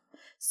drunk,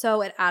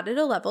 so it added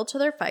a level to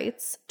their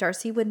fights.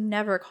 Darcy would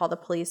never call the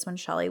police when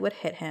Shelley would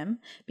hit him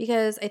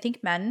because I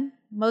think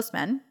most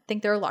men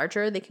think they're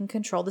larger, they can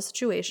control the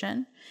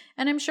situation,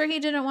 and I'm sure he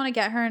didn't want to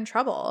get her in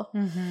trouble.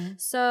 Mm-hmm.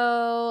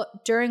 So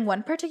during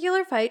one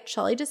particular fight,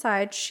 Shelley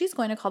decides she's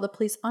going to call the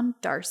police on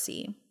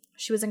Darcy.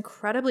 She was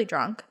incredibly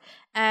drunk,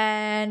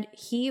 and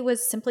he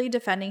was simply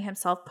defending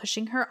himself,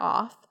 pushing her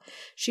off.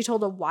 She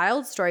told a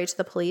wild story to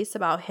the police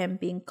about him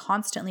being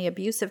constantly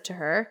abusive to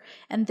her,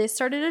 and this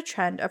started a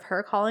trend of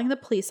her calling the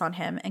police on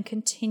him and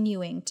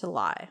continuing to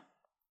lie.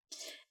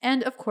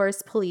 And of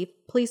course,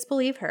 police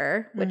believe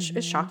her, which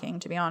is shocking,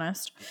 to be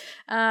honest.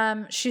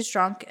 She's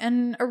drunk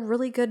and a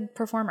really good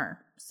performer.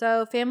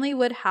 So family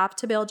would have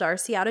to bail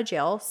Darcy out of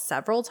jail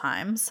several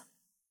times.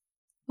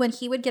 When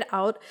he would get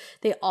out,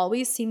 they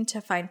always seemed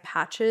to find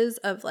patches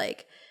of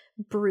like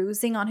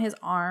bruising on his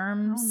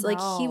arms. Oh, no.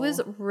 Like, he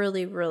was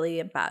really, really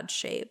in bad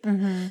shape.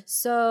 Mm-hmm.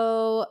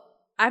 So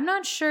I'm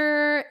not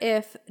sure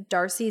if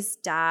Darcy's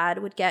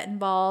dad would get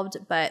involved,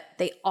 but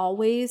they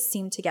always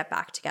seem to get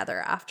back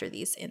together after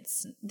these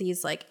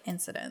like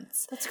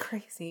incidents. That's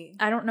crazy.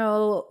 I don't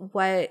know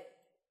what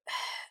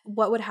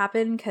would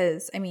happen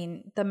because, I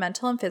mean, the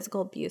mental and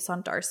physical abuse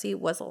on Darcy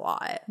was a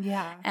lot.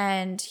 Yeah.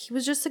 And he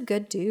was just a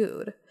good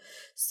dude.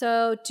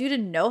 So due to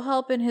no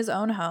help in his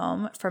own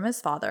home from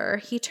his father,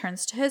 he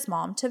turns to his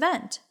mom to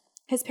vent.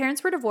 His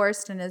parents were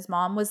divorced and his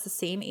mom was the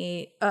same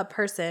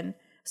person.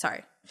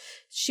 Sorry.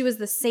 She was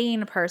the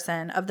sane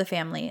person of the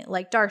family,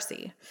 like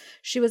Darcy.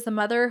 She was the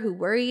mother who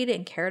worried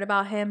and cared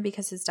about him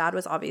because his dad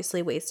was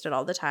obviously wasted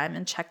all the time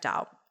and checked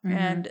out. Mm-hmm.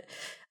 And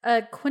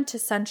a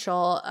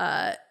quintessential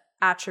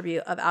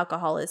attribute of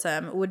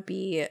alcoholism would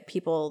be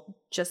people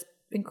just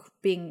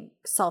being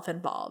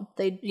self-involved.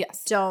 They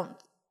don't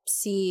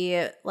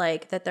see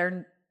like that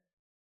they're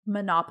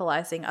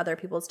monopolizing other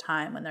people's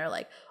time when they're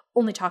like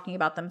only talking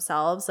about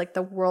themselves. Like,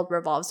 the world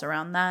revolves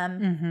around them.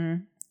 Mm-hmm.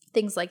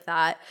 Things like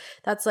that.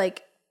 That's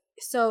like,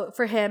 so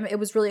for him, it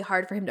was really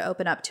hard for him to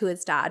open up to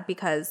his dad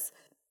because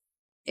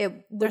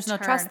there's no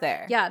trust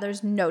there. Yeah,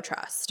 there's no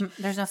trust.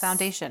 There's no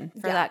foundation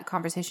for that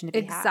conversation to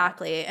be had.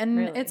 Exactly. And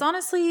it's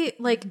honestly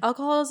like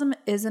alcoholism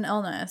is an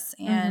illness,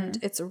 and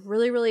it's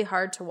really, really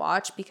hard to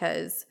watch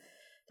because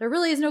there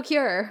really is no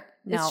cure.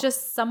 No. It's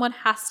just someone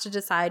has to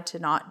decide to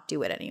not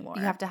do it anymore.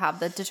 You have to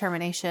have the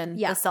determination,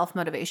 the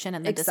self-motivation,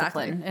 and the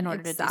discipline in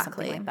order to do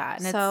something like that.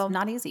 And it's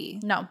not easy.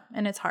 No,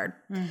 and it's hard.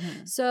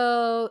 Mm-hmm.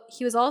 So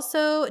he was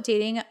also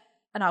dating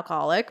an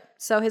alcoholic.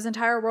 So his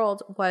entire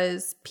world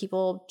was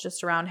people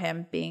just around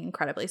him being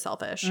incredibly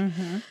selfish.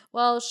 Mm-hmm.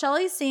 Well,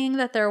 Shelley, seeing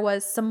that there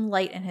was some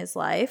light in his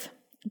life,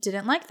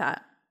 didn't like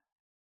that.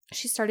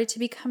 She started to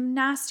become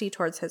nasty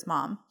towards his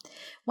mom.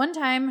 One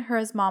time,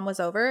 his mom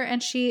was over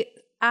and she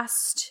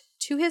asked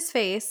to his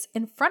face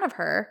in front of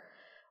her,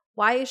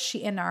 "Why is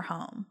she in our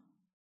home?"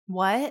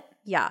 What?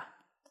 Yeah.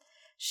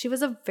 She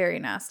was a very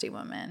nasty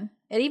woman.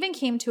 It even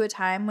came to a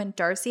time when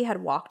Darcy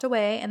had walked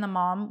away and the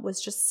mom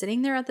was just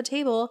sitting there at the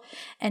table,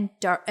 and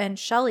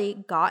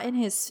Shelley got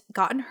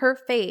in her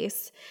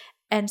face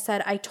and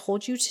said, "I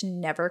told you to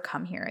never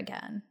come here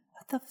again."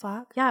 What the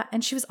fuck? Yeah,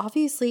 and she was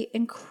obviously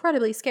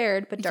incredibly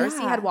scared, but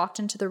Darcy had walked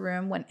into the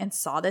room and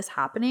saw this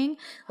happening.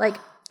 Like,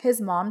 his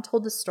mom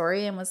told the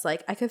story and was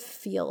like, I could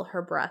feel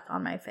her breath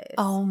on my face.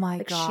 Oh my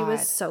God. She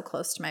was so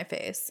close to my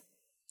face.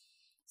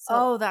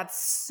 So,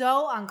 that's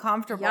so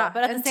uncomfortable. Yeah,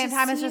 but at the same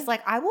time, it's just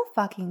like, I will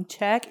fucking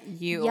check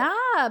you.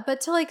 Yeah,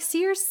 but to like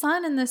see your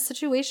son in this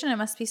situation, it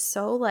must be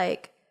so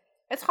like...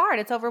 It's hard.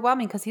 It's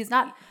overwhelming because he's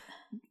not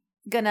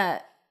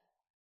gonna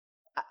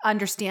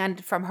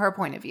understand from her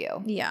point of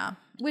view. Yeah.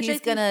 Which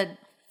he's gonna...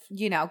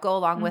 go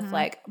along with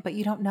like, but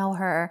you don't know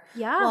her.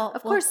 Yeah, well,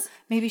 of course.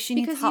 Maybe she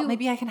needs help.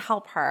 Maybe I can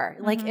help her.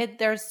 Like,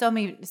 there's so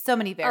many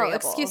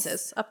variables. Oh,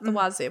 excuses up the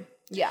wazoo.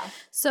 Yeah.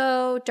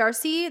 So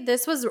Darcy,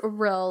 this was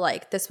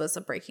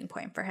a breaking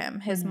point for him.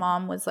 His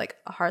mom was like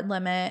a hard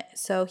limit.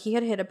 So he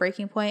had hit a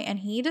breaking point, and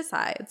he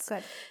decides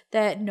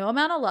that no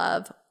amount of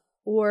love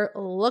or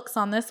looks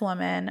on this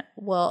woman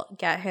will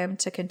get him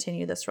to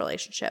continue this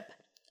relationship.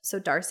 So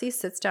Darcy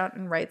sits down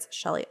and writes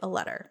Shelley a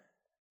letter.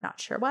 Not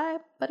sure why,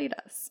 but he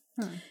does.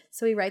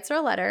 So he writes her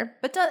a letter.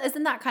 But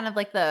isn't that kind of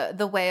like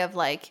the way of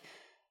like,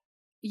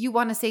 you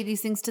want to say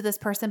these things to this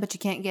person, but you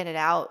can't get it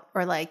out?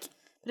 Or like,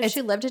 but if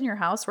she lived in your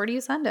house, where do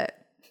you send it?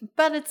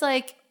 But it's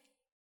like,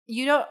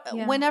 you don't,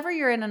 whenever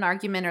you're in an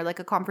argument or like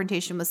a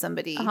confrontation with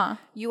somebody,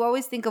 you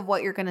always think of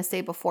what you're going to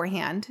say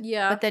beforehand.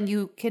 Yeah. But then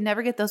you can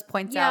never get those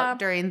points out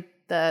during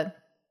the.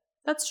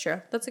 That's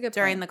true. That's a good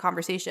during point. the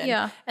conversation.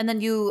 Yeah. And then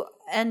you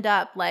end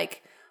up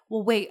like,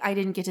 well, wait, I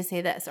didn't get to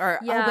say this. Or,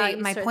 oh, wait,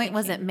 my point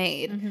wasn't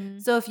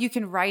made. So if you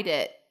can write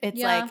it,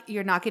 it's like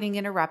you're not getting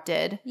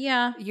interrupted.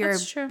 Yeah, you're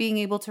being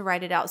able to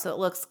write it out so it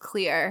looks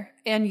clear.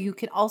 And you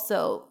can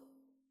also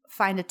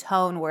find a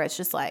tone where it's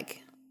just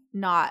like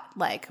not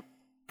like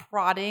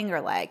prodding or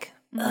like,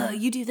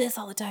 you do this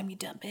all the time, you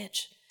dumb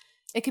bitch.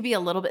 It could be a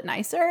little bit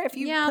nicer if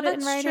you put it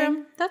in writing.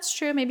 True. That's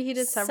true. Maybe he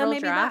did several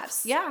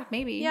drafts.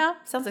 Maybe. Yeah.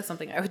 Sounds like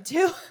something I would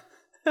do.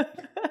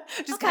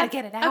 Just gotta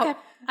get it out. Okay.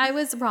 I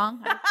was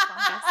wrong.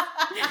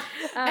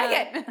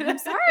 I'm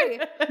sorry.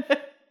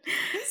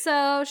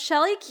 So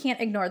Shelley can't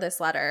ignore this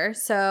letter.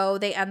 So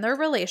they end their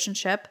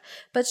relationship,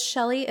 but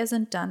Shelley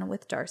isn't done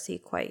with Darcy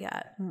quite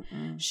yet.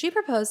 She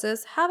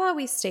proposes, how about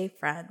we stay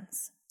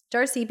friends?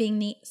 Darcy, being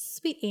the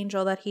sweet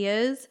angel that he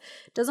is,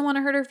 doesn't want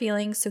to hurt her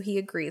feelings, so he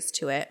agrees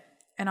to it.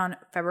 And on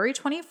February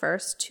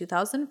 21st,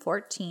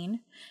 2014,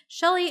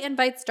 Shelley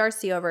invites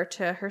Darcy over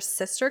to her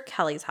sister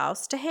Kelly's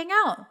house to hang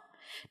out.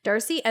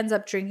 Darcy ends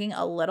up drinking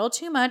a little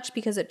too much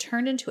because it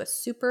turned into a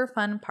super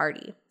fun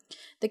party.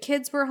 The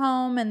kids were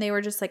home and they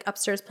were just like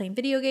upstairs playing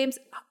video games.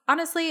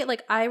 Honestly,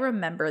 like I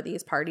remember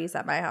these parties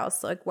at my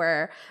house, like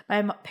where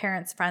my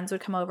parents' friends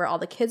would come over. All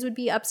the kids would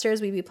be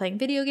upstairs. We'd be playing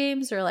video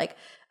games, or like,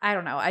 I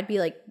don't know, I'd be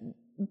like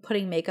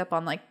putting makeup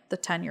on like the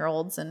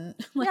 10-year-olds and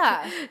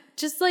like,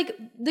 just like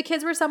the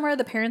kids were somewhere.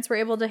 The parents were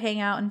able to hang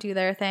out and do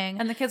their thing.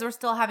 And the kids were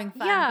still having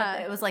fun. Yeah,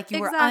 but it was like you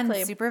were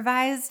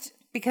unsupervised.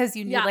 Because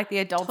you knew like the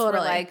adults were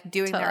like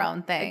doing their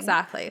own thing.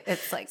 Exactly.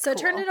 It's like so it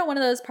turned into one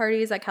of those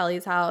parties at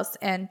Kelly's house,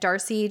 and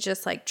Darcy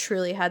just like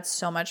truly had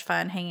so much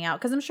fun hanging out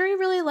because I'm sure he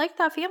really liked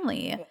that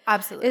family.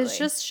 Absolutely. It's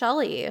just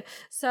Shelley.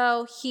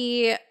 So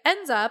he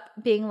ends up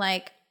being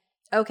like,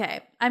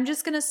 okay, I'm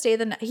just going to stay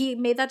the night. He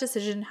made that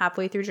decision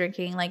halfway through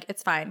drinking. Like,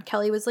 it's fine.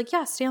 Kelly was like,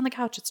 yeah, stay on the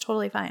couch. It's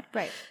totally fine.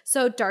 Right.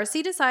 So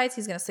Darcy decides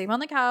he's going to sleep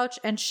on the couch,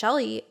 and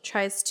Shelley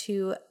tries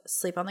to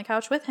sleep on the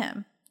couch with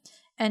him.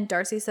 And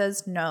Darcy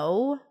says,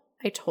 no,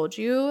 I told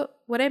you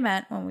what I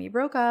meant when we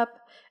broke up,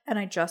 and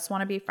I just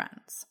want to be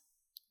friends.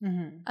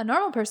 A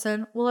normal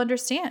person will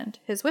understand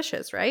his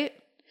wishes, right?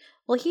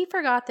 Well, he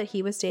forgot that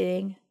he was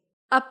dating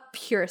a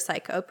pure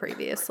psycho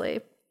previously.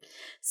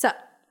 So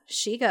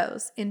she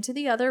goes into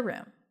the other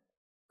room,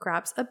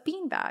 grabs a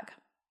beanbag,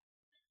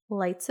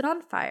 lights it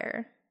on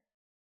fire,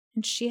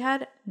 and she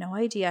had no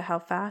idea how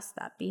fast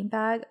that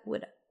beanbag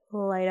would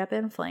light up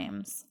in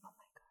flames. Oh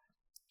my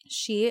God.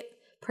 She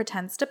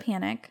pretends to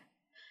panic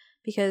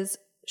because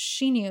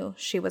she knew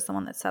she was the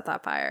one that set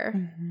that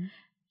fire.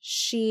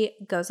 She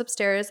goes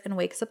upstairs and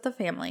wakes up the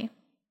family,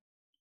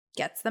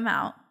 gets them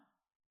out.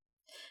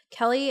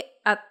 Kelly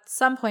at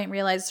some point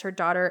realizes her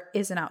daughter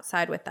isn't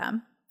outside with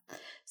them.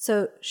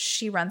 So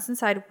she runs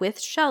inside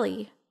with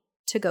Shelley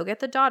to go get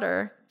the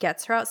daughter,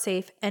 gets her out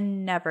safe,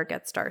 and never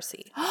gets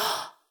Darcy.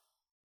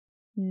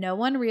 No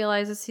one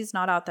realizes he's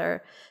not out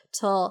there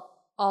till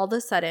all of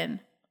a sudden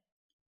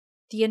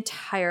the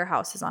entire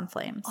house is on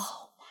flames.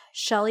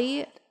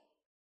 Shelley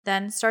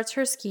then starts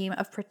her scheme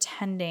of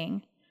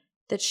pretending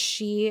that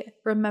she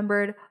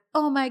remembered,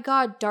 oh my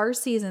God,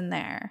 Darcy's in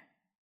there.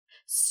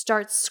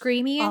 Starts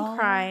screaming and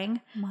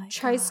crying,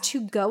 tries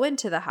to go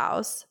into the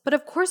house, but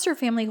of course her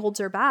family holds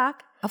her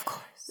back. Of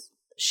course.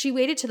 She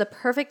waited to the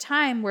perfect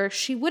time where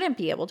she wouldn't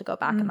be able to go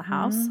back in the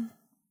house.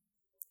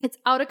 It's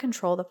out of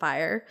control, the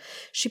fire.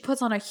 She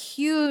puts on a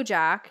huge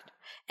act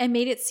and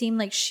made it seem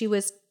like she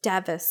was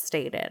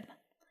devastated.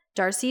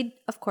 Darcy,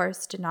 of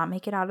course, did not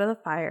make it out of the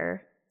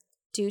fire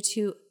due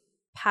to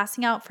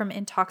passing out from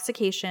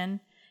intoxication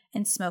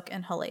and smoke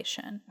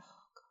inhalation.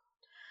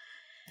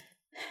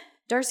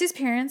 Darcy's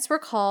parents were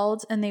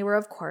called, and they were,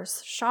 of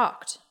course,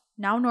 shocked.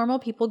 Now normal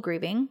people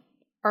grieving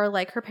are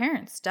like her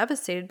parents,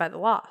 devastated by the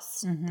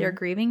loss. They're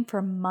grieving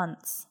for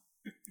months.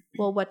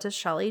 Well, what does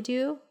Shelley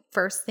do?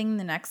 First thing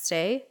the next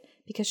day,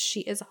 because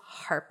she is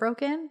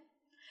heartbroken,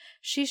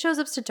 she shows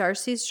up to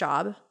Darcy's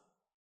job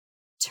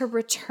to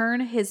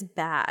return his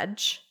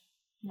badge.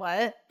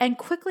 What? And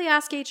quickly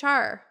ask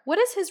HR, what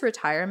is his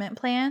retirement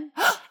plan?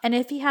 And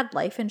if he had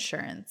life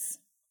insurance.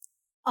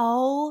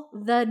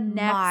 The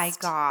next my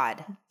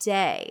God.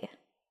 day.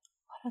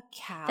 What a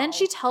cow. Then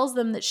she tells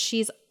them that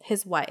she's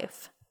his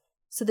wife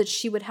so that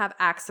she would have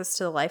access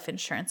to the life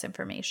insurance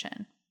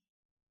information.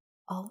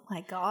 Oh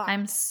my God.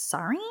 I'm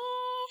sorry?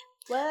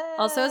 What?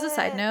 Also, as a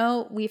side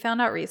note, we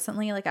found out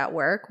recently, like at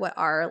work, what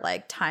our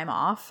like time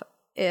off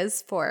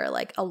is for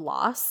like a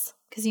loss.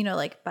 Because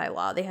like by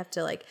law, they have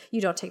to like,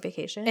 you don't take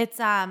vacation. It's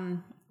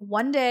 1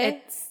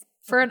 day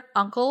for an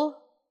uncle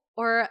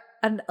or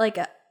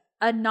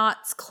a not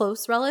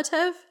close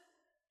relative.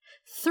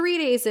 3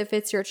 days if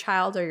it's your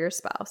child or your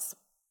spouse.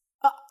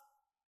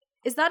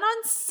 Is that not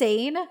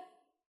insane?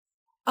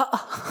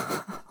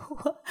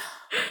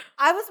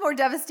 I was more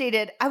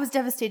devastated. I was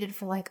devastated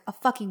for like a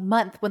fucking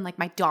month when like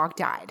my dog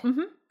died.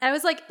 Mm-hmm. I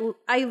was like,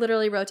 I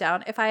literally wrote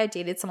down, if I had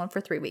dated someone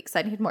for 3 weeks,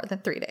 I need more than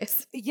 3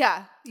 days.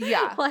 Yeah.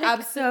 Like,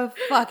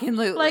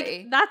 absolutely.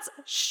 Like, that's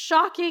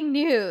shocking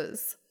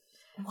news.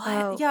 What?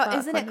 Oh, yeah,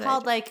 isn't it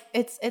called like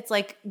it's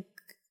like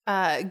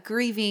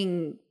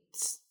grieving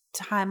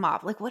time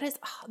off? Like what is?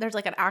 There's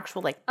like an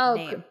actual like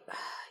name.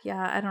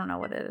 Yeah, I don't know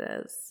what it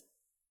is.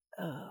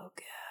 Oh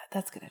god,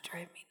 that's gonna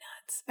drive me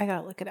nuts. I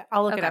gotta look it up.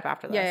 I'll look it up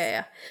after this.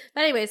 Yeah.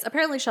 But anyways,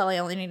 apparently Shelly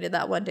only needed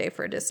that 1 day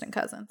for a distant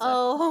cousin. So.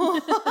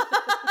 Oh.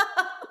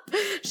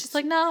 She's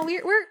like, no,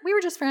 we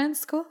were just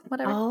friends. Cool,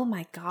 whatever. Oh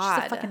my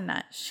god, she's a fucking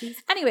nut.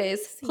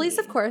 Anyways, police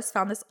of course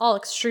found this all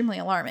extremely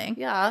alarming.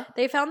 Yeah,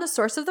 they found the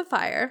source of the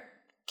fire.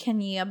 Can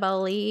you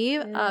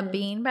believe a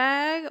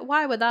beanbag?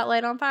 Why would that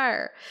light on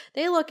fire?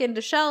 They look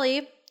into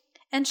Shelly,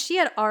 and she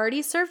had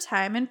already served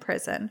time in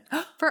prison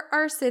for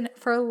arson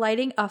for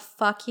lighting a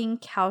fucking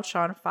couch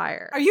on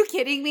fire. Are you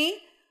kidding me?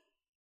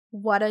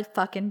 What a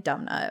fucking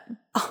dumb nut.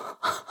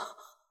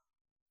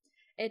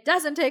 It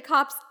doesn't take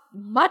cops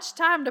much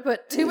time to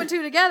put 2 and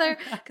 2 together,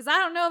 because I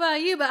don't know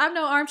about you, but I'm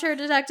no armchair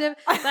detective,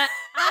 but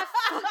I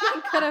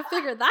fucking could have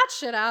figured that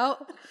shit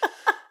out.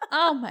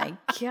 Oh my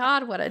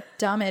god, what a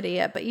dumb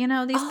idiot. But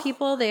these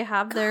people, they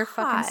have their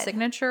fucking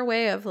signature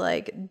way of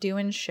like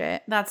doing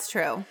shit. That's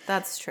true.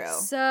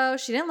 So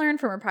she didn't learn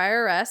from her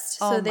prior arrest.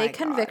 So they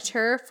convict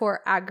her for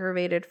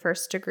aggravated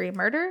first-degree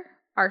murder,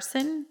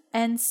 arson,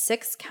 and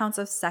 6 counts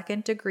of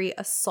second-degree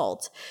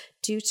assault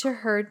due to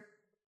her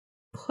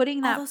putting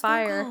that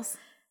fire.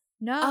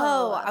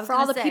 No, for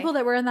all the people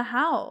that were in the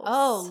house.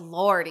 Oh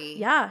lordy.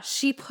 Yeah,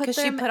 she put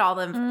all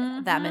them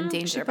in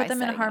danger. She put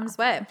them in harm's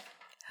way.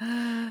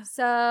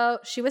 So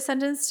she was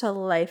sentenced to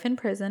life in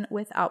prison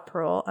without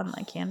parole,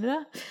 unlike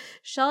Canada.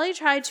 Shelly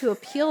tried to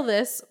appeal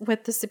this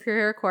with the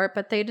Superior Court,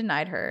 but they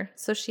denied her.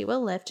 So she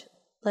will live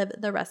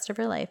the rest of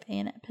her life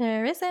in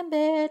prison,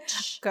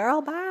 bitch.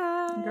 Girl,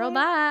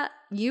 bye.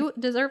 You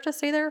deserve to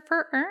stay there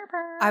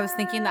forever. I was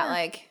thinking that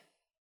like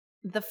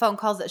the phone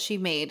calls that she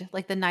made,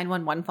 like the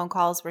 911 phone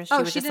calls where she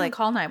was just like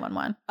call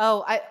 911.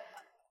 Oh,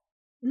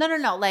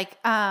 no. Like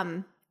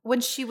when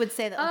she would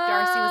say that like,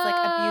 Darcy was like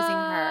abusing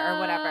her or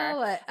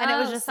whatever. And it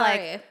was just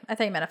like, I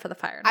thought you meant it for the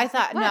fire. I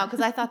thought, no,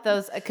 because I thought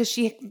because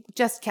she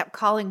just kept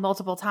calling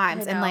multiple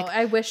times. And like,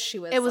 I wish she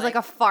was. It was like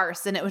a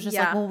farce. And it was just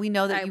like, well, we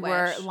know that you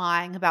were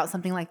lying about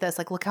something like this.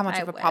 Like, look how much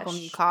of a problem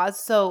you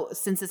caused. So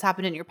since this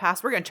happened in your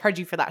past, we're going to charge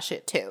you for that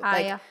shit too.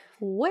 I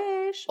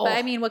wish. But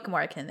I mean, what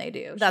more can they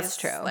do? That's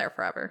true. There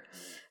forever.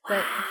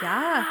 But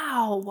yeah.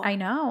 I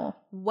know.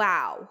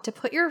 Wow. To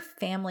put your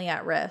family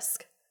at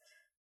risk.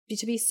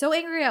 To be so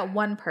angry at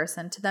one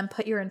person to then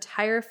put your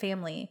entire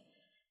family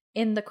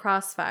in the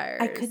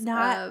crossfires. I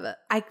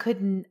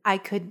could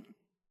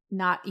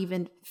not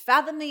even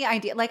fathom the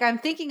idea. Like I'm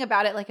thinking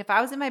about it. Like if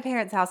I was in my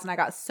parents' house and I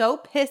got so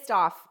pissed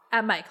off.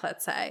 At Mike,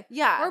 let's say.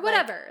 Yeah. Or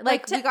whatever.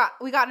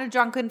 We got in a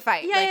drunken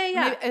fight. Yeah,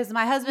 Maybe it was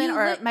my husband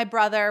or my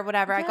brother or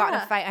whatever. I got in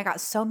a fight. I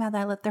got so mad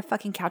that I lit their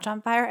fucking couch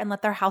on fire and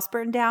let their house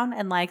burn down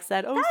and like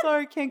said, oh,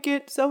 sorry, can't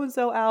get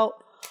so-and-so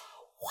out.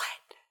 What?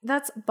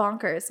 That's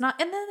bonkers. And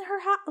then her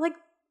house, like.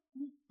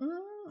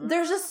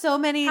 There's just so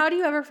many. How do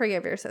you ever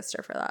forgive your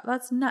sister for that?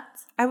 That's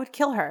nuts. I would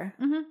kill her.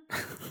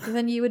 Mm-hmm.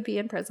 Then you would be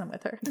in prison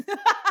with her. But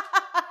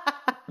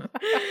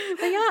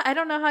yeah, I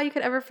don't know how you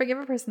could ever forgive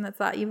a person that's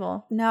that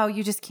evil. No,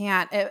 you just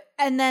can't.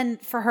 And then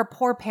for her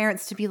poor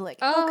parents to be like,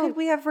 oh, could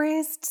we have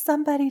raised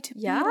somebody to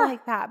be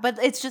like that? But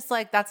it's just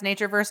like that's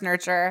nature versus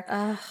nurture.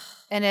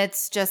 And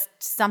it's just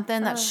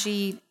something that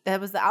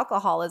it was the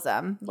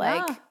alcoholism.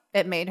 Like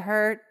it made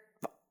her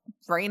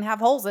brain have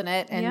holes in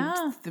it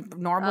and the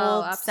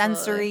normal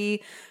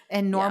sensory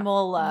and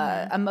normal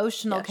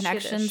emotional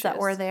connections that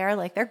were there,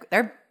 like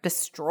they're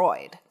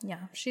destroyed.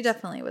 Yeah, she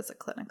definitely was a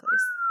clinically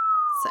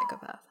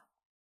psychopath.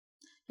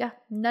 Yeah,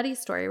 nutty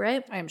story,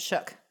 right? I am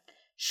shooketh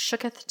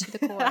to the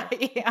core.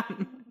 I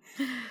am.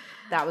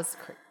 That was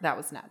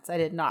nuts. I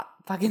did not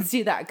fucking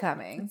see that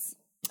coming.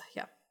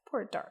 Yeah,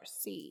 poor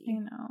Darcy. I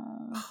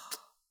know.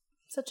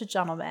 Such a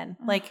gentleman.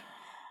 Like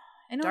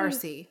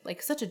Darcy,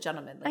 like such a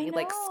gentleman,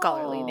 like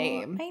scholarly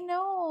name. I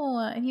know,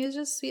 and he was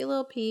just sweet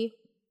little pea,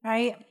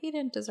 right? He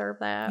didn't deserve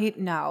that.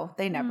 No,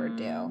 they never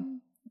do.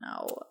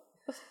 No,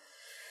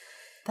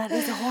 that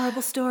is a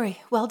horrible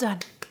story. Well done.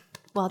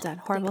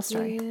 Horrible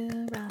story.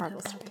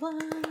 Horrible story.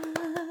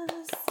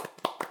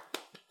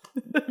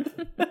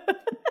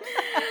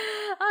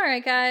 All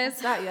right, guys.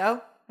 That's that,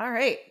 yo. All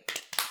right.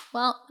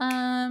 Well,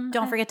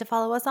 don't forget to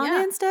follow us on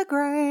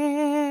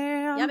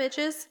Instagram. Yeah,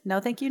 bitches. No,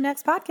 thank you.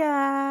 Next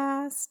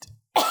podcast.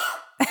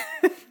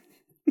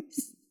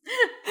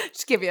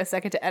 Just give you a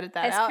second to edit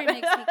that Ice out. cream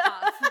makes me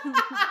cough.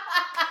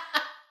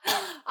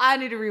 I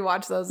need to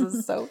rewatch those. This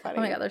is so funny.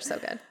 Oh my God, they're so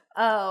good.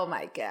 Oh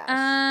my gosh.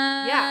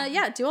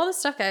 Yeah, do all this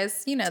stuff,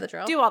 guys. You know the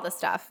drill. Do all the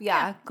stuff.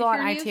 Yeah. Go on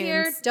iTunes.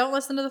 Here, don't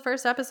listen to the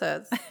first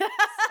episodes. Start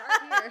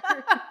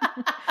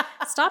here.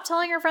 Stop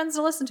telling your friends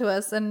to listen to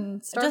us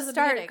and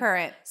start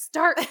current.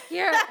 Start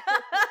here.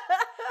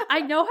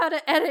 I know how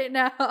to edit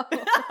now.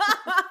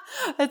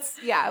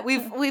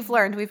 We've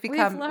learned. We've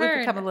become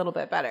a little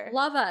bit better.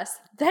 Love us.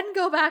 Then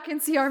go back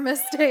and see our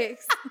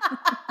mistakes.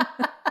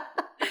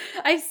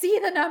 I see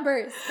the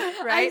numbers.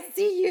 Right? I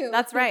see you.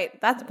 That's right.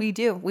 We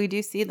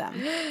do see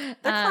them. They're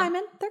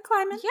climbing.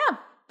 Yeah.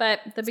 But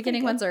the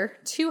beginning ones are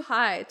too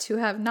high to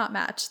have not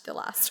matched the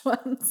last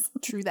ones.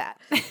 True that.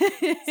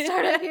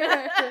 Start it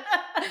here.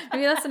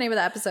 Maybe that's the name of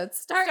the episode.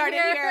 Start it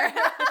here.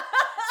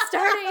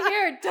 Start it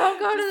here. Don't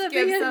go to the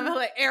beginning. Give some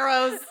like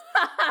arrows.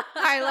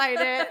 Highlight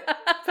it.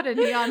 Put a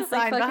neon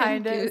sign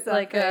behind it.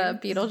 Like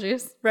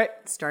Beetlejuice. Right.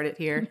 Start it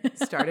here.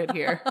 Start it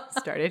here.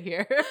 Start it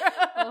here.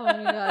 Oh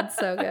my God.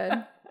 So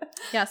good.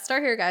 Yeah.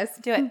 Start here, guys.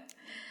 Do it.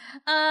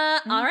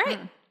 All right.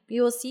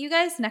 We will see you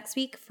guys next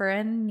week for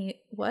a new...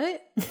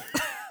 What?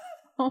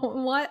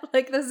 What?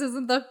 Like, this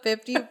isn't the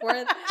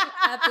 54th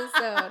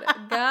episode.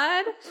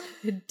 God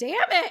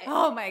damn it.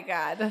 Oh my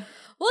God.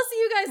 We'll see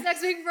you guys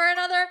next week for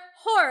another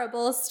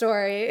horrible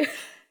story.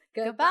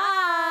 Goodbye.